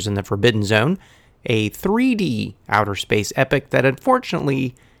 Adventures in the Forbidden Zone, a 3D outer space epic that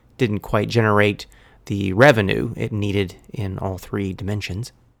unfortunately didn't quite generate the revenue it needed in all three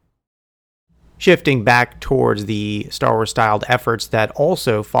dimensions. Shifting back towards the Star Wars-styled efforts that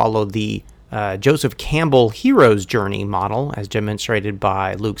also followed the Joseph Campbell hero's journey model, as demonstrated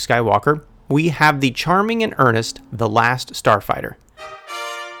by Luke Skywalker, we have the charming and earnest The Last Starfighter.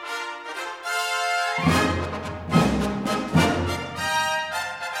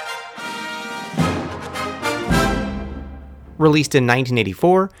 Released in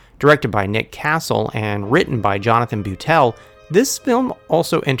 1984, directed by Nick Castle, and written by Jonathan Butel, this film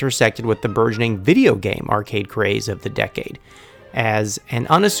also intersected with the burgeoning video game arcade craze of the decade. As an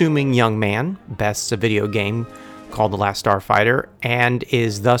unassuming young man bests a video game called The Last Starfighter and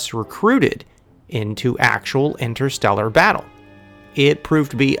is thus recruited into actual interstellar battle. It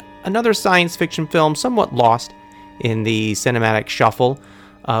proved to be another science fiction film somewhat lost in the cinematic shuffle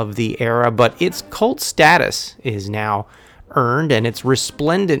of the era, but its cult status is now earned, and its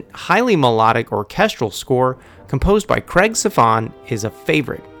resplendent, highly melodic orchestral score, composed by Craig Safan, is a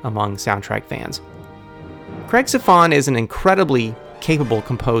favorite among soundtrack fans. Craig Safan is an incredibly capable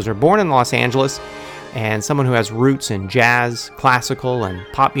composer born in Los Angeles, and someone who has roots in jazz, classical, and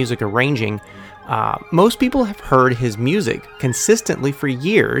pop music arranging. Most people have heard his music consistently for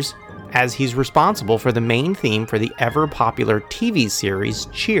years, as he's responsible for the main theme for the ever-popular TV series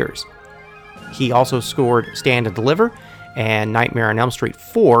Cheers. He also scored Stand and Deliver and Nightmare on Elm Street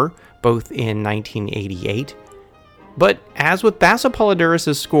 4, both in 1988. But as with Basso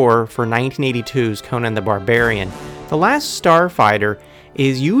Polidorus' score for 1982's Conan the Barbarian, The Last Starfighter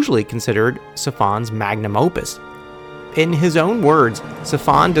is usually considered Safan's magnum opus. In his own words,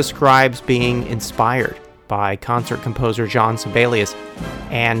 Safan describes being inspired by concert composer John Sibelius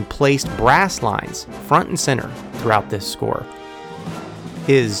and placed brass lines front and center throughout this score.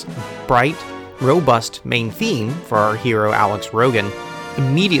 His bright, robust main theme for our hero Alex Rogan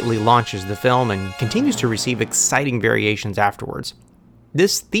immediately launches the film and continues to receive exciting variations afterwards.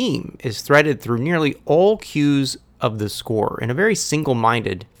 This theme is threaded through nearly all cues of the score in a very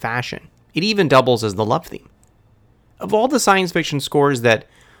single-minded fashion. It even doubles as the love theme. Of all the science fiction scores that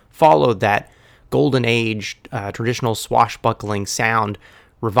followed that golden age, traditional swashbuckling sound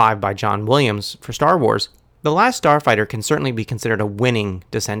revived by John Williams for Star Wars, The Last Starfighter can certainly be considered a winning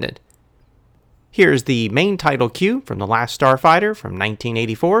descendant. Here's the main title cue from The Last Starfighter from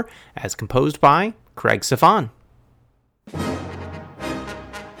 1984, as composed by Craig Safan.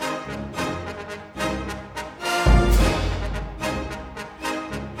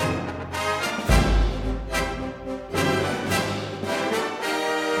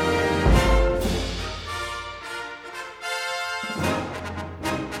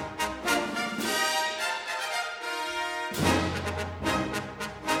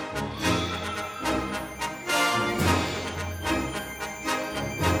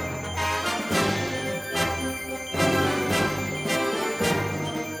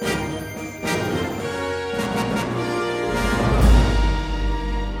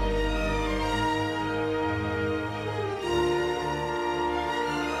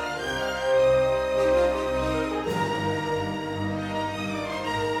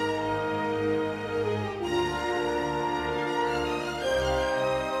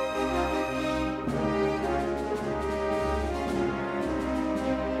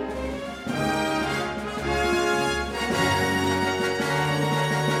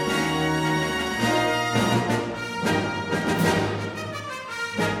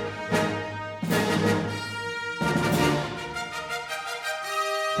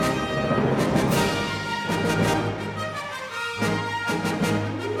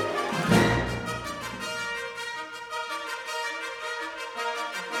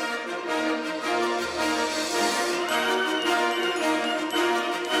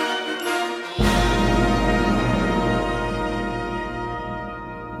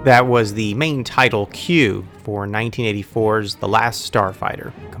 That was the main title cue for 1984's The Last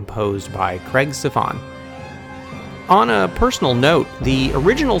Starfighter, composed by Craig Safan. On a personal note, the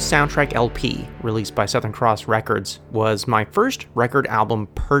original soundtrack LP, released by Southern Cross Records, was my first record album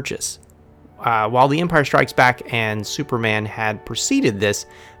purchase. While The Empire Strikes Back and Superman had preceded this,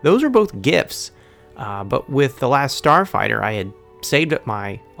 those were both gifts. But with The Last Starfighter, I had saved up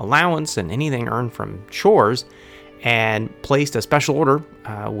my allowance and anything earned from chores, and placed a special order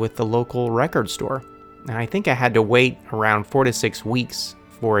with the local record store. And I think I had to wait around 4 to 6 weeks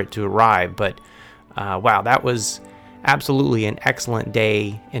for it to arrive, but wow, that was absolutely an excellent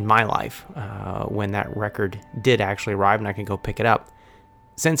day in my life when that record did actually arrive and I could go pick it up.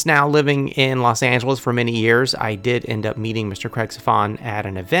 Since now living in Los Angeles for many years, I did end up meeting Mr. Craig Safan at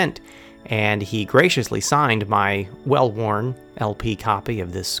an event, and he graciously signed my well-worn LP copy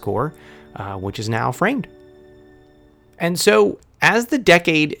of this score, which is now framed. And so, as the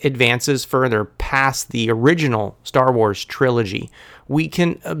decade advances further past the original Star Wars trilogy, we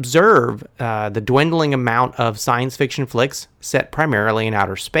can observe the dwindling amount of science fiction flicks set primarily in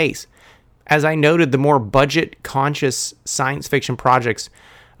outer space. As I noted, the more budget-conscious science fiction projects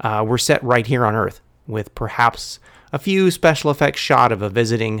were set right here on Earth, with perhaps a few special effects shot of a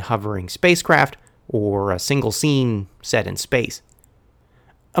visiting hovering spacecraft or a single scene set in space.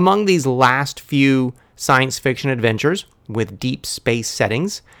 Among these last few science fiction adventures with deep space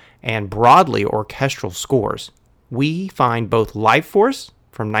settings and broadly orchestral scores, we find both Life Force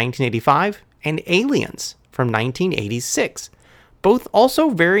from 1985 and Aliens from 1986, both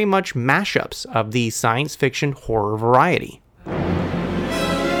also very much mashups of the science fiction horror variety.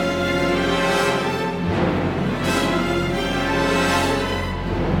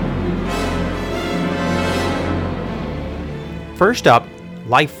 First up,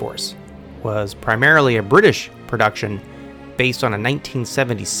 Life Force was primarily a British production based on a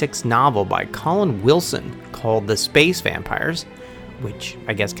 1976 novel by Colin Wilson called The Space Vampires, which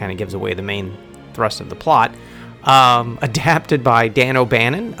I guess kind of gives away the main thrust of the plot, adapted by Dan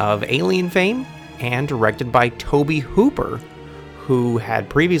O'Bannon of Alien fame and directed by Tobe Hooper, who had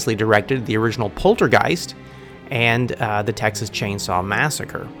previously directed the original Poltergeist and the Texas Chainsaw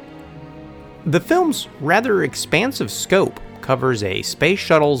Massacre. The film's rather expansive scope covers a space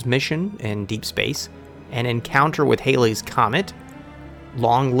shuttle's mission in deep space, an encounter with Halley's Comet,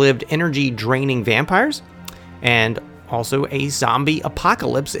 long-lived energy-draining vampires, and also a zombie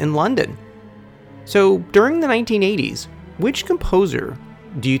apocalypse in London. So, during the 1980s, which composer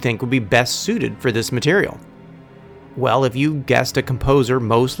do you think would be best suited for this material? Well, if you guessed a composer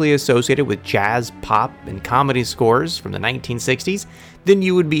mostly associated with jazz, pop, and comedy scores from the 1960s, then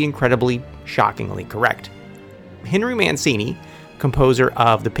you would be incredibly, shockingly correct. Henry Mancini, composer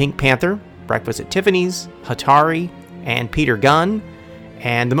of The Pink Panther, Breakfast at Tiffany's, Hatari, and Peter Gunn,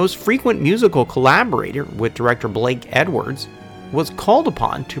 and the most frequent musical collaborator with director Blake Edwards, was called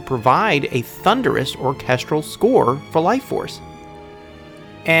upon to provide a thunderous orchestral score for Life Force.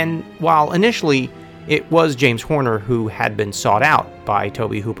 And while initially it was James Horner who had been sought out by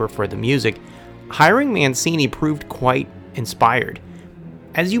Tobe Hooper for the music, hiring Mancini proved quite inspired.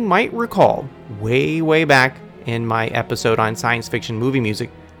 As you might recall, way back in my episode on science fiction movie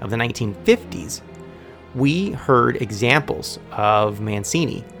music of the 1950s, we heard examples of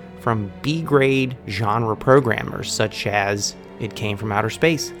Mancini from B-grade genre programmers such as It Came from Outer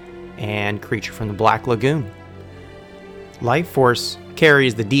Space and Creature from the Black Lagoon. Life Force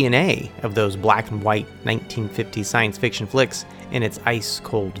carries the DNA of those black and white 1950s science fiction flicks in its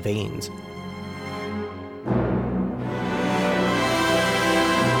ice-cold veins.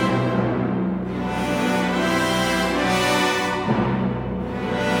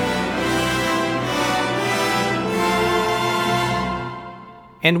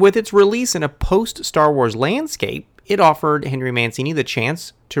 And with its release in a post-Star Wars landscape, it offered Henry Mancini the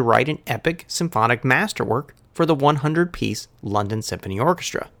chance to write an epic symphonic masterwork for the 100-piece London Symphony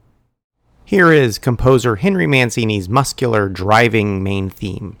Orchestra. Here is composer Henry Mancini's muscular, driving main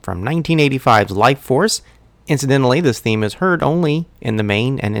theme from 1985's Life Force. Incidentally, this theme is heard only in the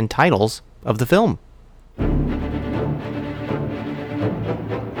main and in titles of the film.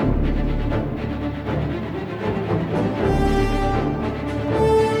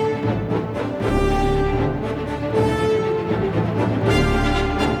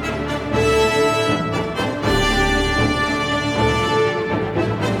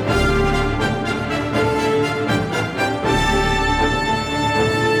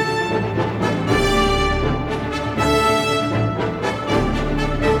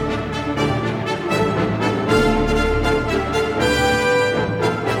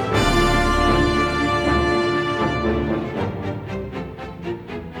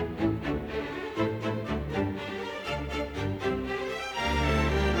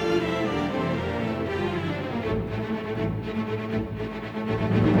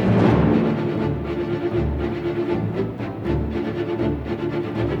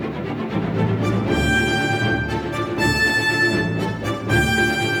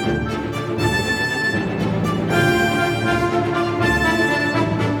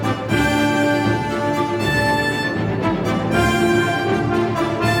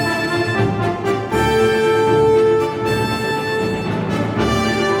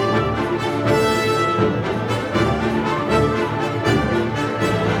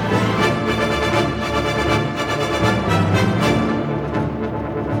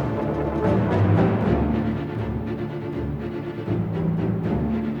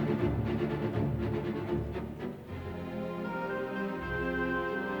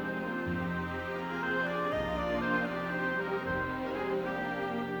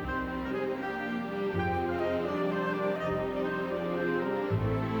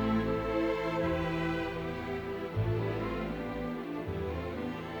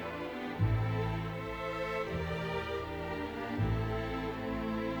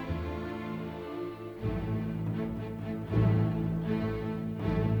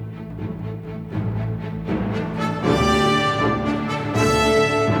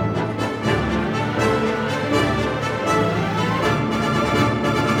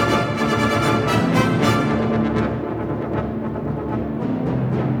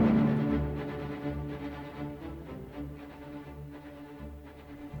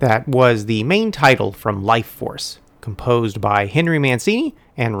 That was the main title from Life Force, composed by Henry Mancini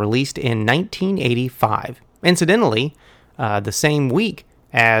and released in 1985. Incidentally, the same week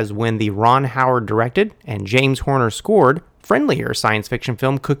as when the Ron Howard directed and James Horner scored friendlier science fiction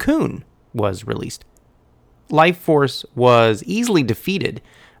film Cocoon was released. Life Force was easily defeated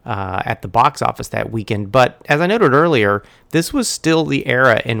at the box office that weekend, but as I noted earlier, this was still the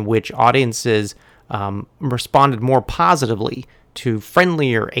era in which audiences responded more positively to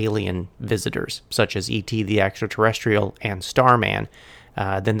friendlier alien visitors, such as E.T. the Extraterrestrial and Starman,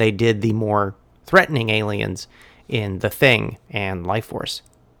 than they did the more threatening aliens in The Thing and Life Force.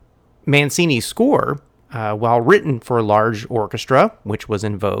 Mancini's score, while written for a large orchestra, which was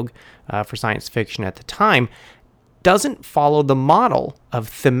in vogue for science fiction at the time, doesn't follow the model of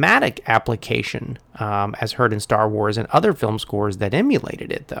thematic application as heard in Star Wars and other film scores that emulated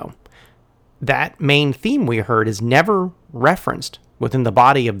it, though. That main theme we heard is never referenced within the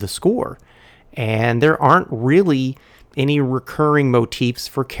body of the score, and there aren't really any recurring motifs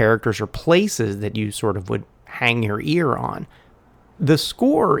for characters or places that you sort of would hang your ear on. The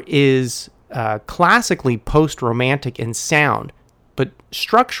score is classically post-romantic in sound, but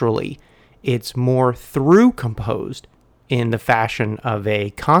structurally, it's more through-composed in the fashion of a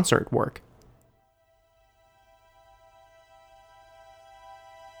concert work.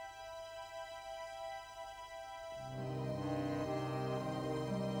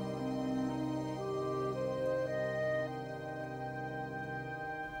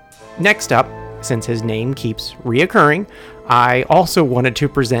 Next up, since his name keeps reoccurring, I also wanted to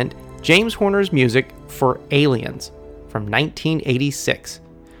present James Horner's music for Aliens from 1986,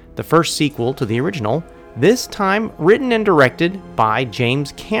 the first sequel to the original, this time written and directed by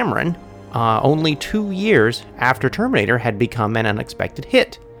James Cameron, only 2 years after Terminator had become an unexpected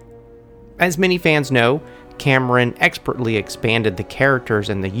hit. As many fans know, Cameron expertly expanded the characters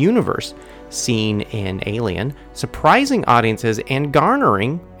and the universe seen in Alien, surprising audiences and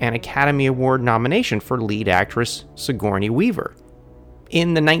garnering an Academy Award nomination for lead actress Sigourney Weaver. In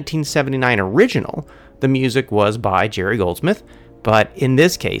the 1979 original, the music was by Jerry Goldsmith, but in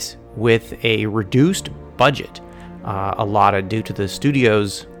this case, with a reduced budget allotted due to the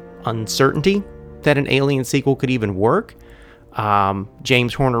studio's uncertainty that an Alien sequel could even work,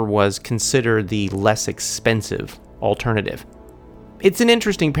 James Horner was considered the less expensive alternative. It's an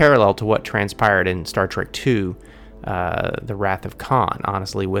interesting parallel to what transpired in Star Trek II, The Wrath of Khan,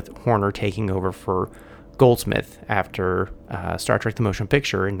 honestly, with Horner taking over for Goldsmith after Star Trek the Motion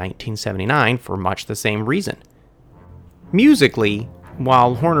Picture in 1979 for much the same reason. Musically,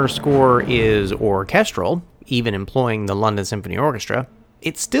 while Horner's score is orchestral, even employing the London Symphony Orchestra,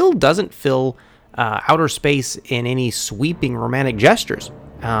 it still doesn't fill outer space in any sweeping romantic gestures,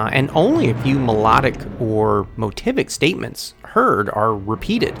 and only a few melodic or motivic statements heard are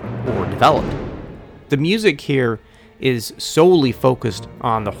repeated or developed. The music here is solely focused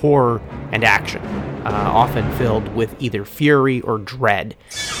on the horror and action, often filled with either fury or dread.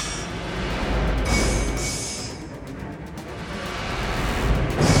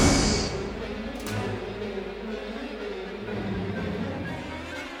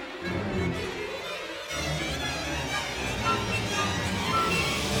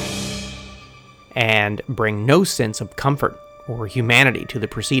 And bring no sense of comfort or humanity to the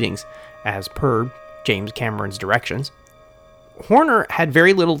proceedings, as per James Cameron's directions. Horner had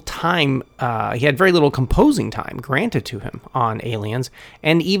very little time, he had very little composing time granted to him on Aliens,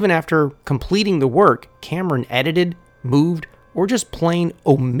 and even after completing the work, Cameron edited, moved, or just plain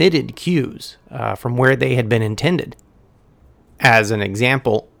omitted cues from where they had been intended. As an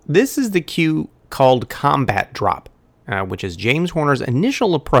example, this is the cue called Combat Drop, which is James Horner's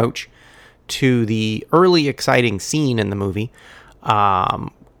initial approach to the early exciting scene in the movie,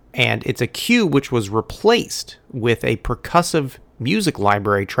 and it's a cue which was replaced with a percussive music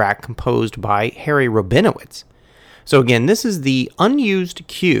library track composed by Harry Rabinowitz. So again, this is the unused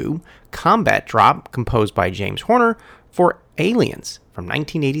cue, Combat Drop, composed by James Horner for Aliens from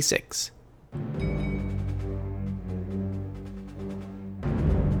 1986.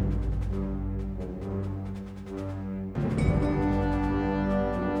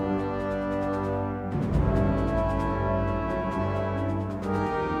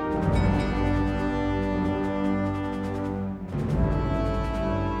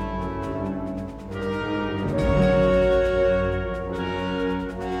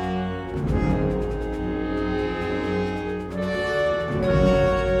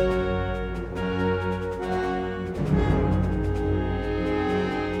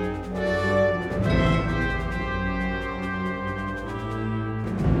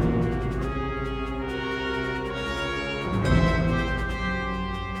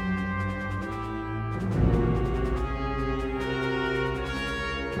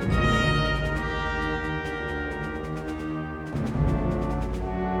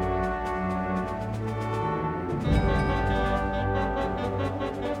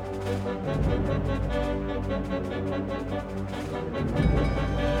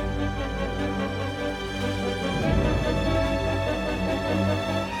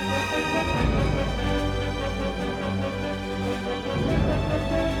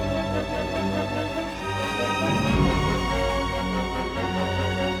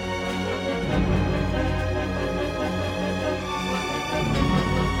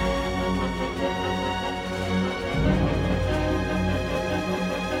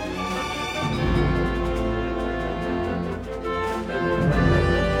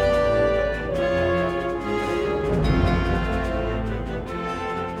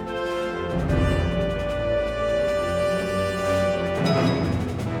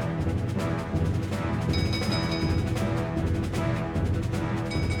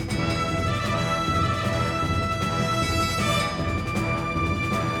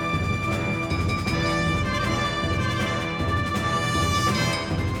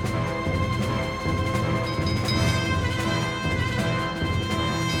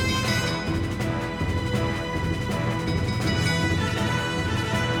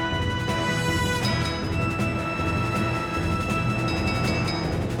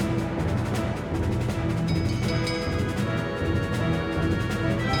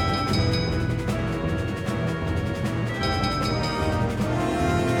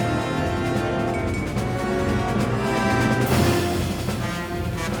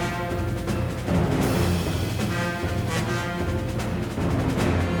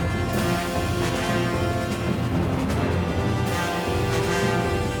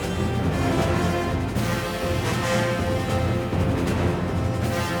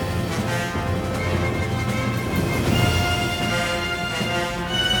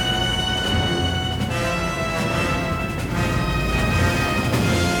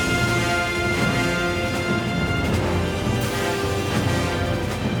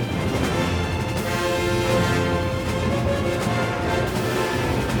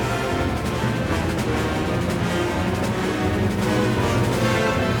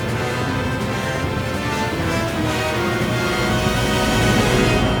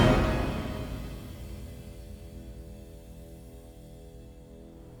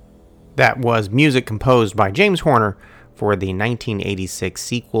 That was music composed by James Horner for the 1986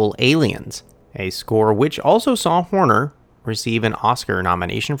 sequel Aliens, a score which also saw Horner receive an Oscar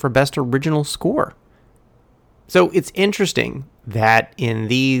nomination for Best Original Score. So it's interesting that in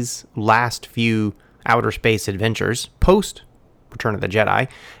these last few outer space adventures, post Return of the Jedi,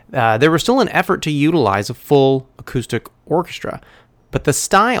 there was still an effort to utilize a full acoustic orchestra, but the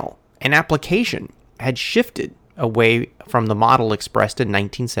style and application had shifted away from the model expressed in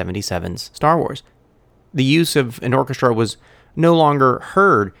 1977's Star Wars. The use of an orchestra was no longer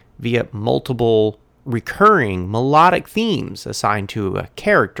heard via multiple recurring melodic themes assigned to a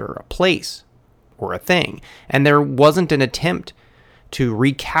character, a place, or a thing, and there wasn't an attempt to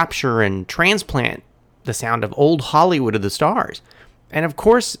recapture and transplant the sound of old Hollywood of the stars. And of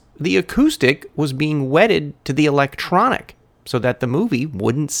course, the acoustic was being wedded to the electronic so that the movie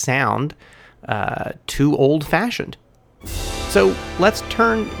wouldn't sound too old-fashioned. So let's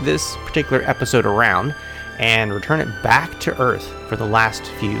turn this particular episode around and return it back to Earth for the last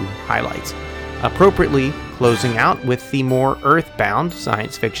few highlights, appropriately closing out with the more earthbound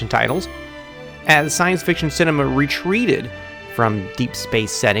science fiction titles. As science fiction cinema retreated from deep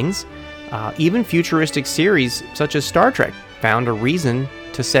space settings, even futuristic series such as Star Trek found a reason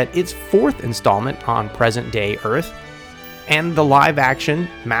to set its fourth installment on present-day Earth, and the live-action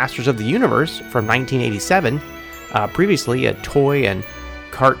Masters of the Universe from 1987, previously a toy and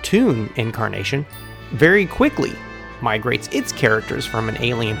cartoon incarnation, very quickly migrates its characters from an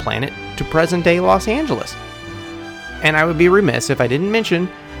alien planet to present-day Los Angeles. And I would be remiss if I didn't mention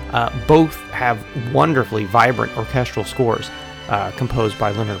both have wonderfully vibrant orchestral scores composed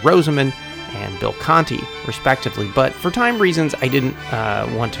by Leonard Rosenman and Bill Conti, respectively. But for time reasons, I didn't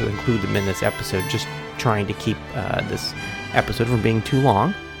want to include them in this episode, just trying to keep this episode from being too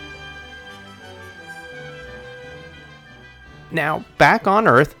long. Now, back on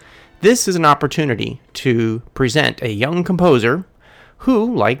Earth, this is an opportunity to present a young composer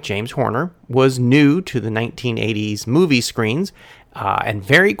who, like James Horner, was new to the 1980s movie screens and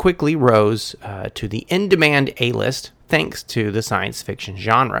very quickly rose to the in-demand A-list thanks to the science fiction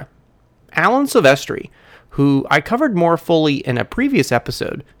genre. Alan Silvestri, who I covered more fully in a previous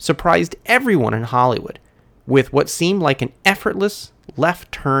episode, surprised everyone in Hollywood with what seemed like an effortless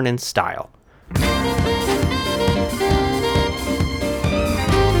left turn in style.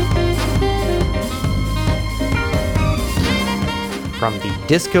 From the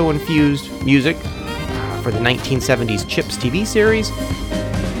disco-infused music for the 1970s Chips TV series,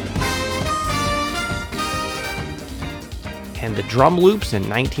 and the drum loops in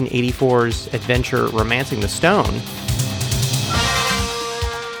 1984's adventure Romancing the Stone,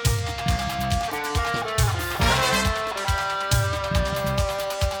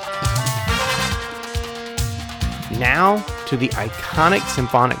 now to the iconic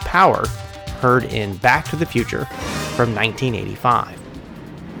symphonic power heard in Back to the Future from 1985.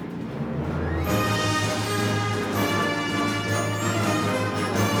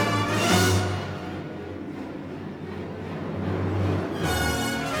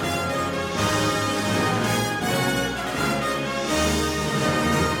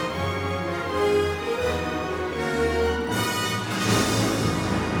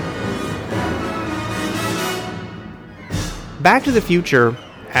 Back to the Future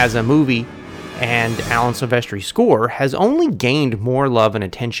as a movie and Alan Silvestri's score has only gained more love and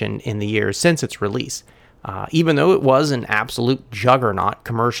attention in the years since its release. Even though it was an absolute juggernaut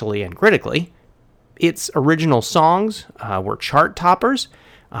commercially and critically, its original songs were chart toppers,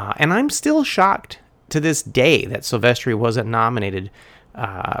 and I'm still shocked to this day that Silvestri wasn't nominated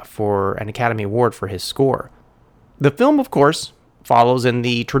for an Academy Award for his score. The film, of course, follows in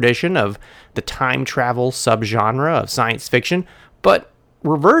the tradition of the time travel subgenre of science fiction, but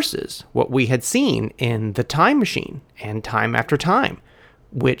reverses what we had seen in The Time Machine and Time After Time,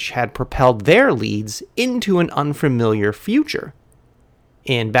 which had propelled their leads into an unfamiliar future.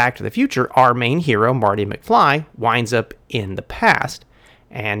 In Back to the Future, our main hero, Marty McFly, winds up in the past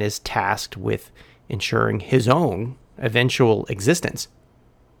and is tasked with ensuring his own eventual existence.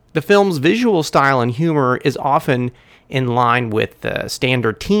 The film's visual style and humor is often in line with the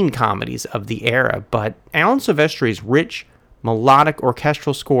standard teen comedies of the era, but Alan Silvestri's rich, melodic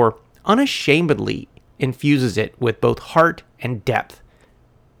orchestral score unashamedly infuses it with both heart and depth.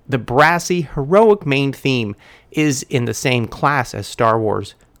 The brassy, heroic main theme is in the same class as Star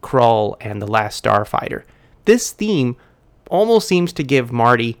Wars, Krull, and The Last Starfighter. This theme almost seems to give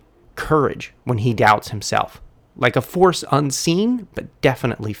Marty courage when he doubts himself, like a force unseen but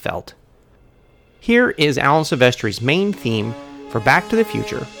definitely felt. Here is Alan Silvestri's main theme for Back to the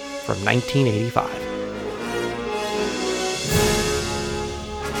Future from 1985.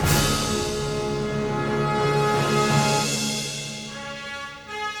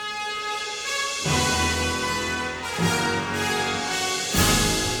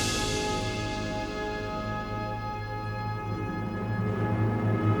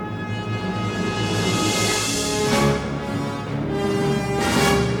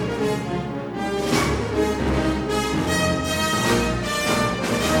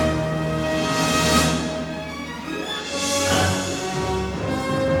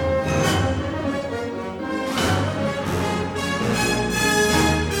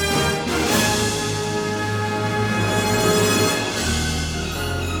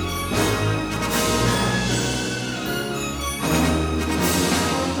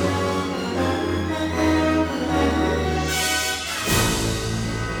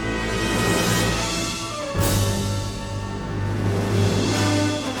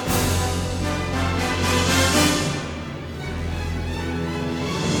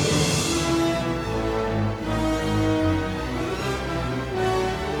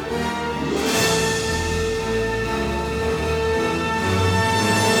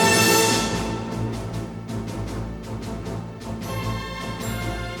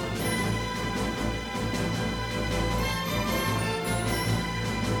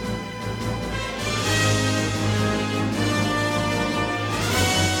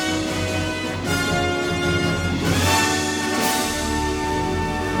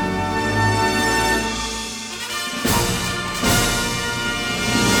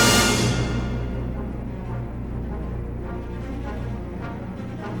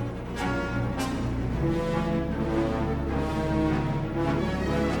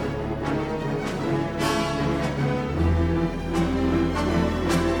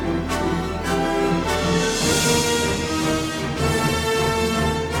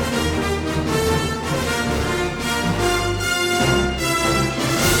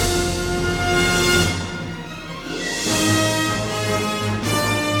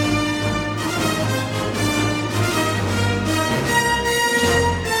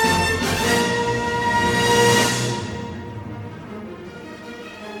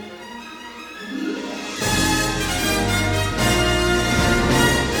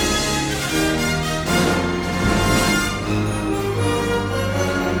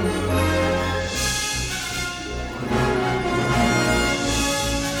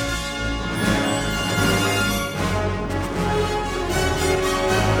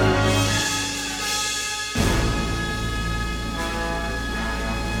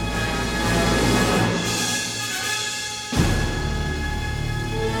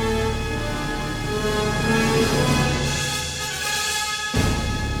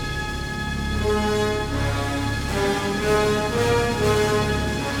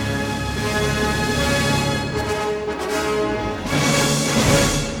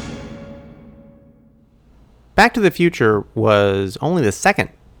 Back to the Future was only the second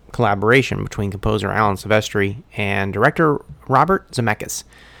collaboration between composer Alan Silvestri and director Robert Zemeckis,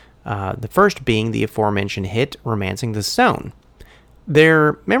 the first being the aforementioned hit Romancing the Stone.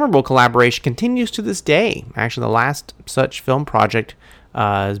 Their memorable collaboration continues to this day. Actually, the last such film project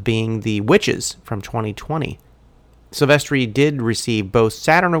as being The Witches from 2020. Silvestri did receive both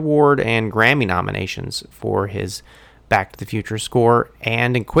Saturn Award and Grammy nominations for his Back to the Future score,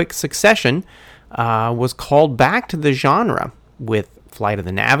 and in quick succession was called back to the genre with Flight of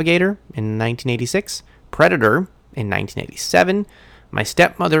the Navigator in 1986, Predator in 1987, My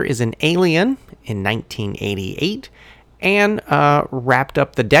Stepmother is an Alien in 1988, and wrapped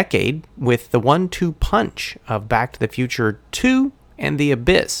up the decade with the 1-2 punch of Back to the Future 2 and The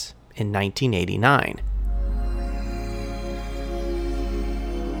Abyss in 1989.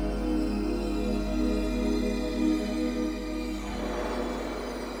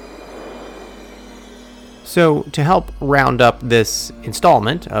 So, to help round up this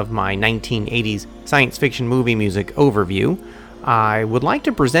installment of my 1980s science fiction movie music overview, I would like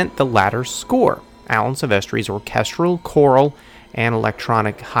to present the latter score, Alan Silvestri's orchestral, choral, and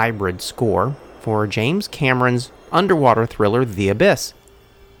electronic hybrid score for James Cameron's underwater thriller The Abyss.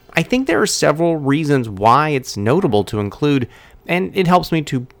 I think there are several reasons why it's notable to include, and it helps me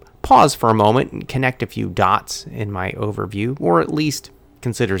to pause for a moment and connect a few dots in my overview, or at least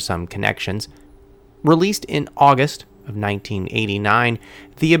consider some connections. Released in August of 1989,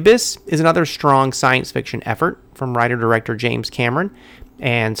 The Abyss is another strong science fiction effort from writer-director James Cameron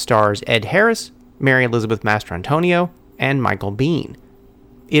and stars Ed Harris, Mary Elizabeth Mastrantonio, and Michael Biehn.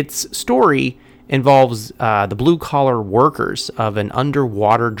 Its story involves the blue-collar workers of an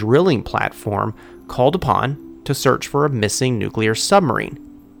underwater drilling platform called upon to search for a missing nuclear submarine.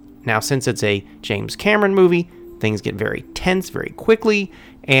 Now, since it's a James Cameron movie, things get very tense very quickly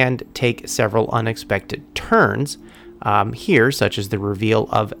and take several unexpected turns here, such as the reveal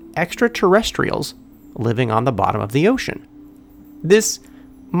of extraterrestrials living on the bottom of the ocean. This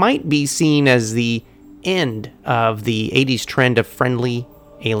might be seen as the end of the 80s trend of friendly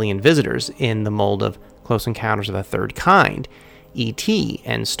alien visitors in the mold of Close Encounters of the Third Kind, E.T.,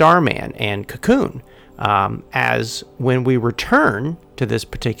 and Starman, and Cocoon, as when we return to this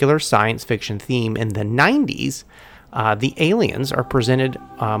particular science fiction theme in the 90s, the aliens are presented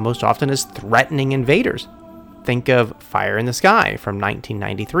most often as threatening invaders. Think of Fire in the Sky from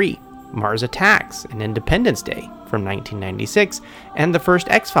 1993, Mars Attacks and Independence Day from 1996, and the first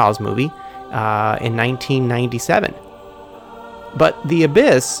X-Files movie in 1997. But The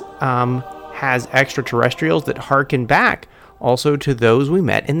Abyss has extraterrestrials that harken back also to those we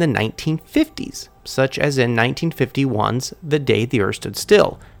met in the 1950s, such as in 1951's The Day the Earth Stood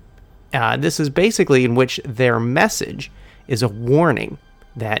Still. This is basically in which their message is a warning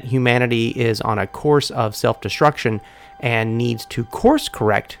that humanity is on a course of self-destruction and needs to course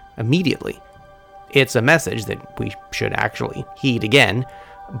correct immediately. It's a message that we should actually heed again,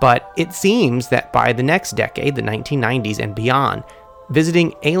 but it seems that by the next decade, the 1990s and beyond,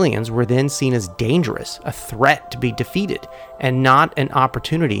 visiting aliens were then seen as dangerous, a threat to be defeated, and not an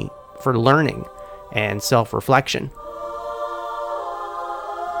opportunity for learning and self-reflection.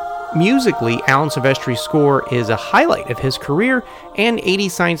 Musically, Alan Silvestri's score is a highlight of his career and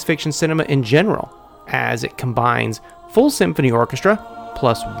 80s science fiction cinema in general, as it combines full symphony orchestra,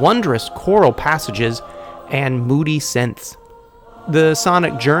 plus wondrous choral passages, and moody synths. The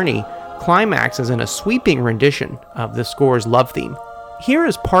sonic journey climaxes in a sweeping rendition of the score's love theme. Here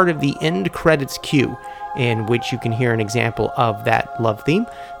is part of the end credits cue, in which you can hear an example of that love theme.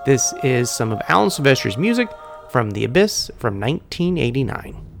 This is some of Alan Silvestri's music from The Abyss from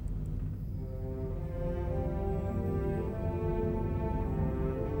 1989.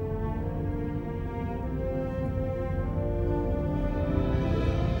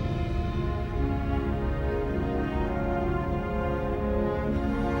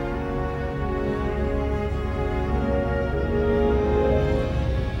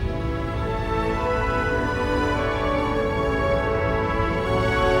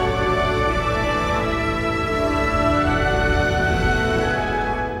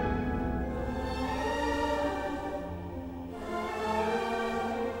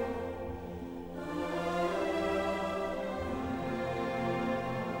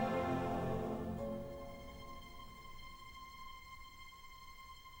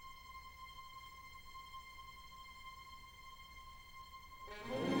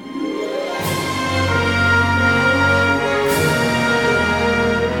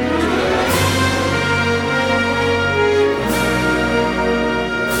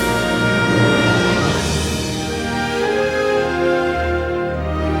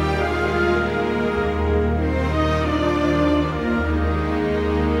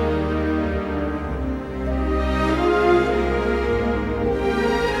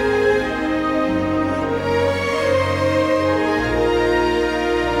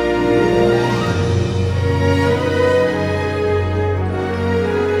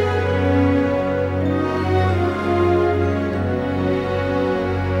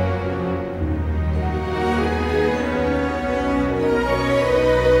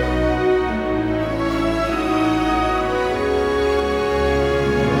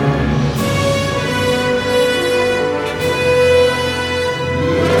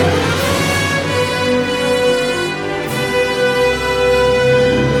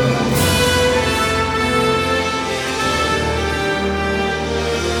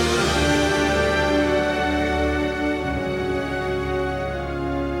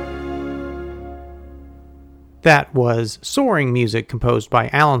 That was Soaring music composed by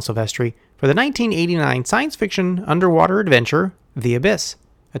Alan Silvestri for the 1989 science fiction underwater adventure, The Abyss,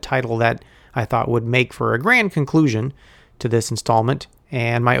 a title that I thought would make for a grand conclusion to this installment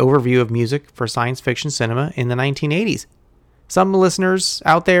and my overview of music for science fiction cinema in the 1980s. Some listeners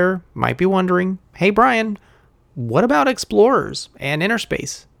out there might be wondering, hey Brian, what about Explorers and Inner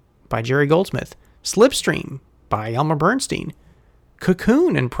Space by Jerry Goldsmith, Slipstream by Elmer Bernstein,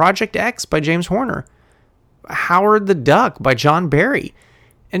 Cocoon and Project X by James Horner, Howard the Duck by John Barry,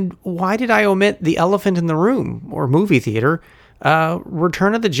 and why did I omit The Elephant in the Room, or movie theater,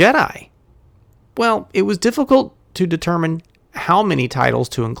 Return of the Jedi? Well, it was difficult to determine how many titles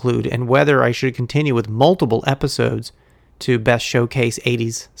to include and whether I should continue with multiple episodes to best showcase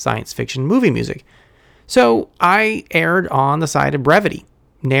 80s science fiction movie music. So I erred on the side of brevity,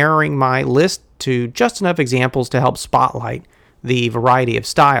 narrowing my list to just enough examples to help spotlight the variety of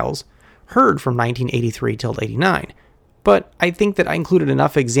styles heard from 1983 till 89. But I think that I included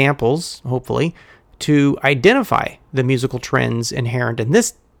enough examples, hopefully, to identify the musical trends inherent in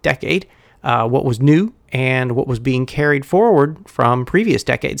this decade, what was new, and what was being carried forward from previous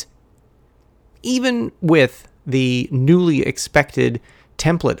decades. Even with the newly expected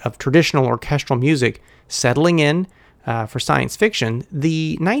template of traditional orchestral music settling in for science fiction,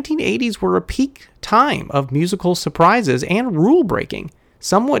 the 1980s were a peak time of musical surprises and rule-breaking,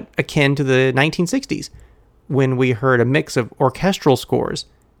 somewhat akin to the 1960s, when we heard a mix of orchestral scores,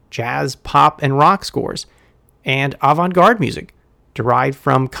 jazz, pop, and rock scores, and avant-garde music derived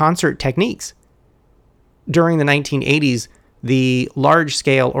from concert techniques. During the 1980s, the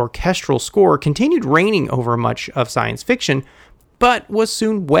large-scale orchestral score continued reigning over much of science fiction, but was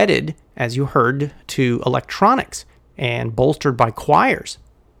soon wedded, as you heard, to electronics and bolstered by choirs.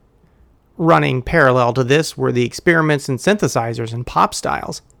 Running parallel to this were the experiments in synthesizers and pop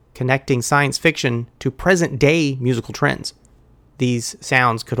styles, connecting science fiction to present-day musical trends. These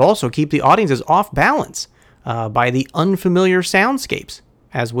sounds could also keep the audiences off balance by the unfamiliar soundscapes,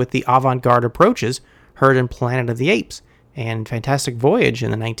 as with the avant-garde approaches heard in Planet of the Apes and Fantastic Voyage in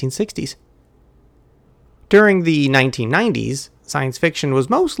the 1960s. During the 1990s, science fiction was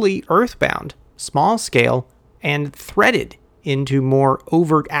mostly earthbound, small-scale, and threaded into more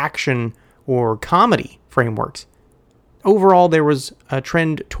overt action or comedy frameworks. Overall, there was a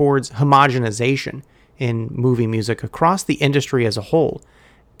trend towards homogenization in movie music across the industry as a whole,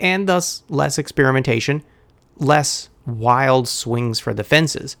 and thus less experimentation, less wild swings for the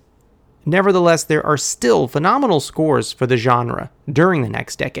fences. Nevertheless, there are still phenomenal scores for the genre during the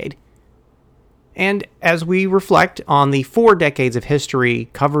next decade. And as we reflect on the 4 decades of history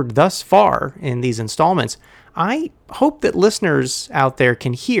covered thus far in these installments, I hope that listeners out there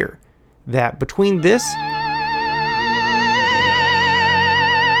can hear that between this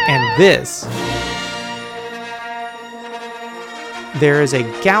and this, there is a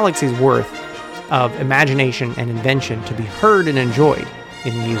galaxy's worth of imagination and invention to be heard and enjoyed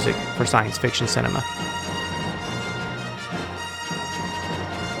in music for science fiction cinema.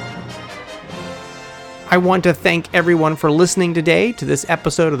 I want to thank everyone for listening today to this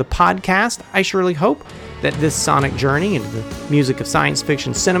episode of the podcast. I surely hope that this sonic journey into the music of science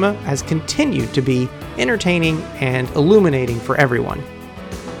fiction cinema has continued to be entertaining and illuminating for everyone.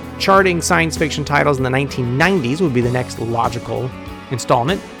 Charting science fiction titles in the 1990s would be the next logical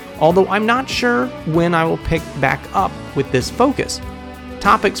installment, although I'm not sure when I will pick back up with this focus.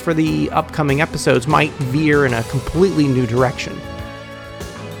 Topics for the upcoming episodes might veer in a completely new direction.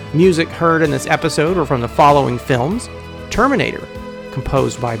 Music heard in this episode are from the following films: Terminator,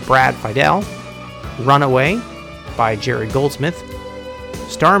 composed by Brad Fiedel; Runaway, by Jerry Goldsmith;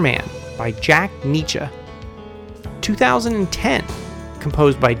 Starman, by Jack Nietzsche; 2010,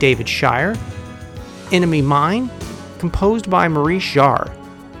 composed by David Shire; Enemy Mine, composed by Maurice Jarre;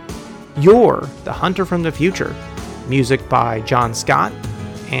 You're, the Hunter from the Future, music by John Scott,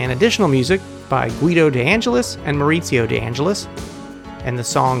 and additional music by Guido De Angelis and Maurizio De Angelis, and the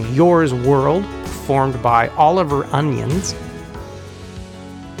song Yours World, performed by Oliver Onions;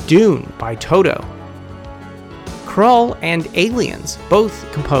 Dune by Toto; Krull and Aliens, both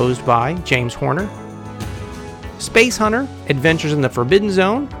composed by James Horner; Space Hunter, Adventures in the Forbidden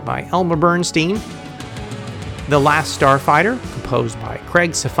Zone by Elmer Bernstein; The Last Starfighter, composed by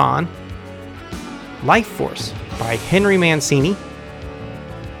Craig Safan; Life Force by Henry Mancini;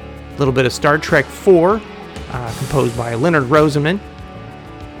 a little bit of Star Trek IV, composed by Leonard Rosenman;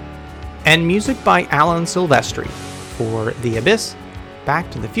 and music by Alan Silvestri for The Abyss, Back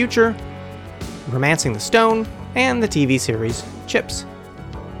to the Future, Romancing the Stone, and the TV series Chips.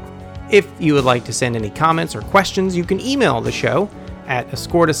 If you would like to send any comments or questions, you can email the show at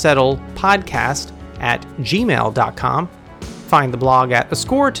ascoretosettlepodcast @gmail.com. Find the blog at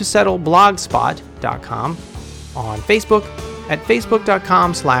score2settleblogspot.com. On Facebook at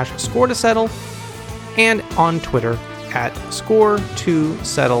facebook.com/score2settle. And on Twitter at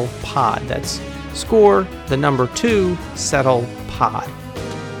score2settlepod. That's score, the number 2, settle pod.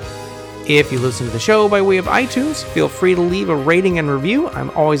 If you listen to the show by way of iTunes, feel free to leave a rating and review. I'm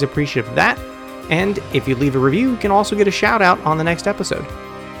always appreciative of that. And if you leave a review, you can also get a shout out on the next episode.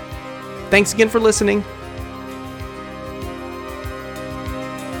 Thanks again for listening.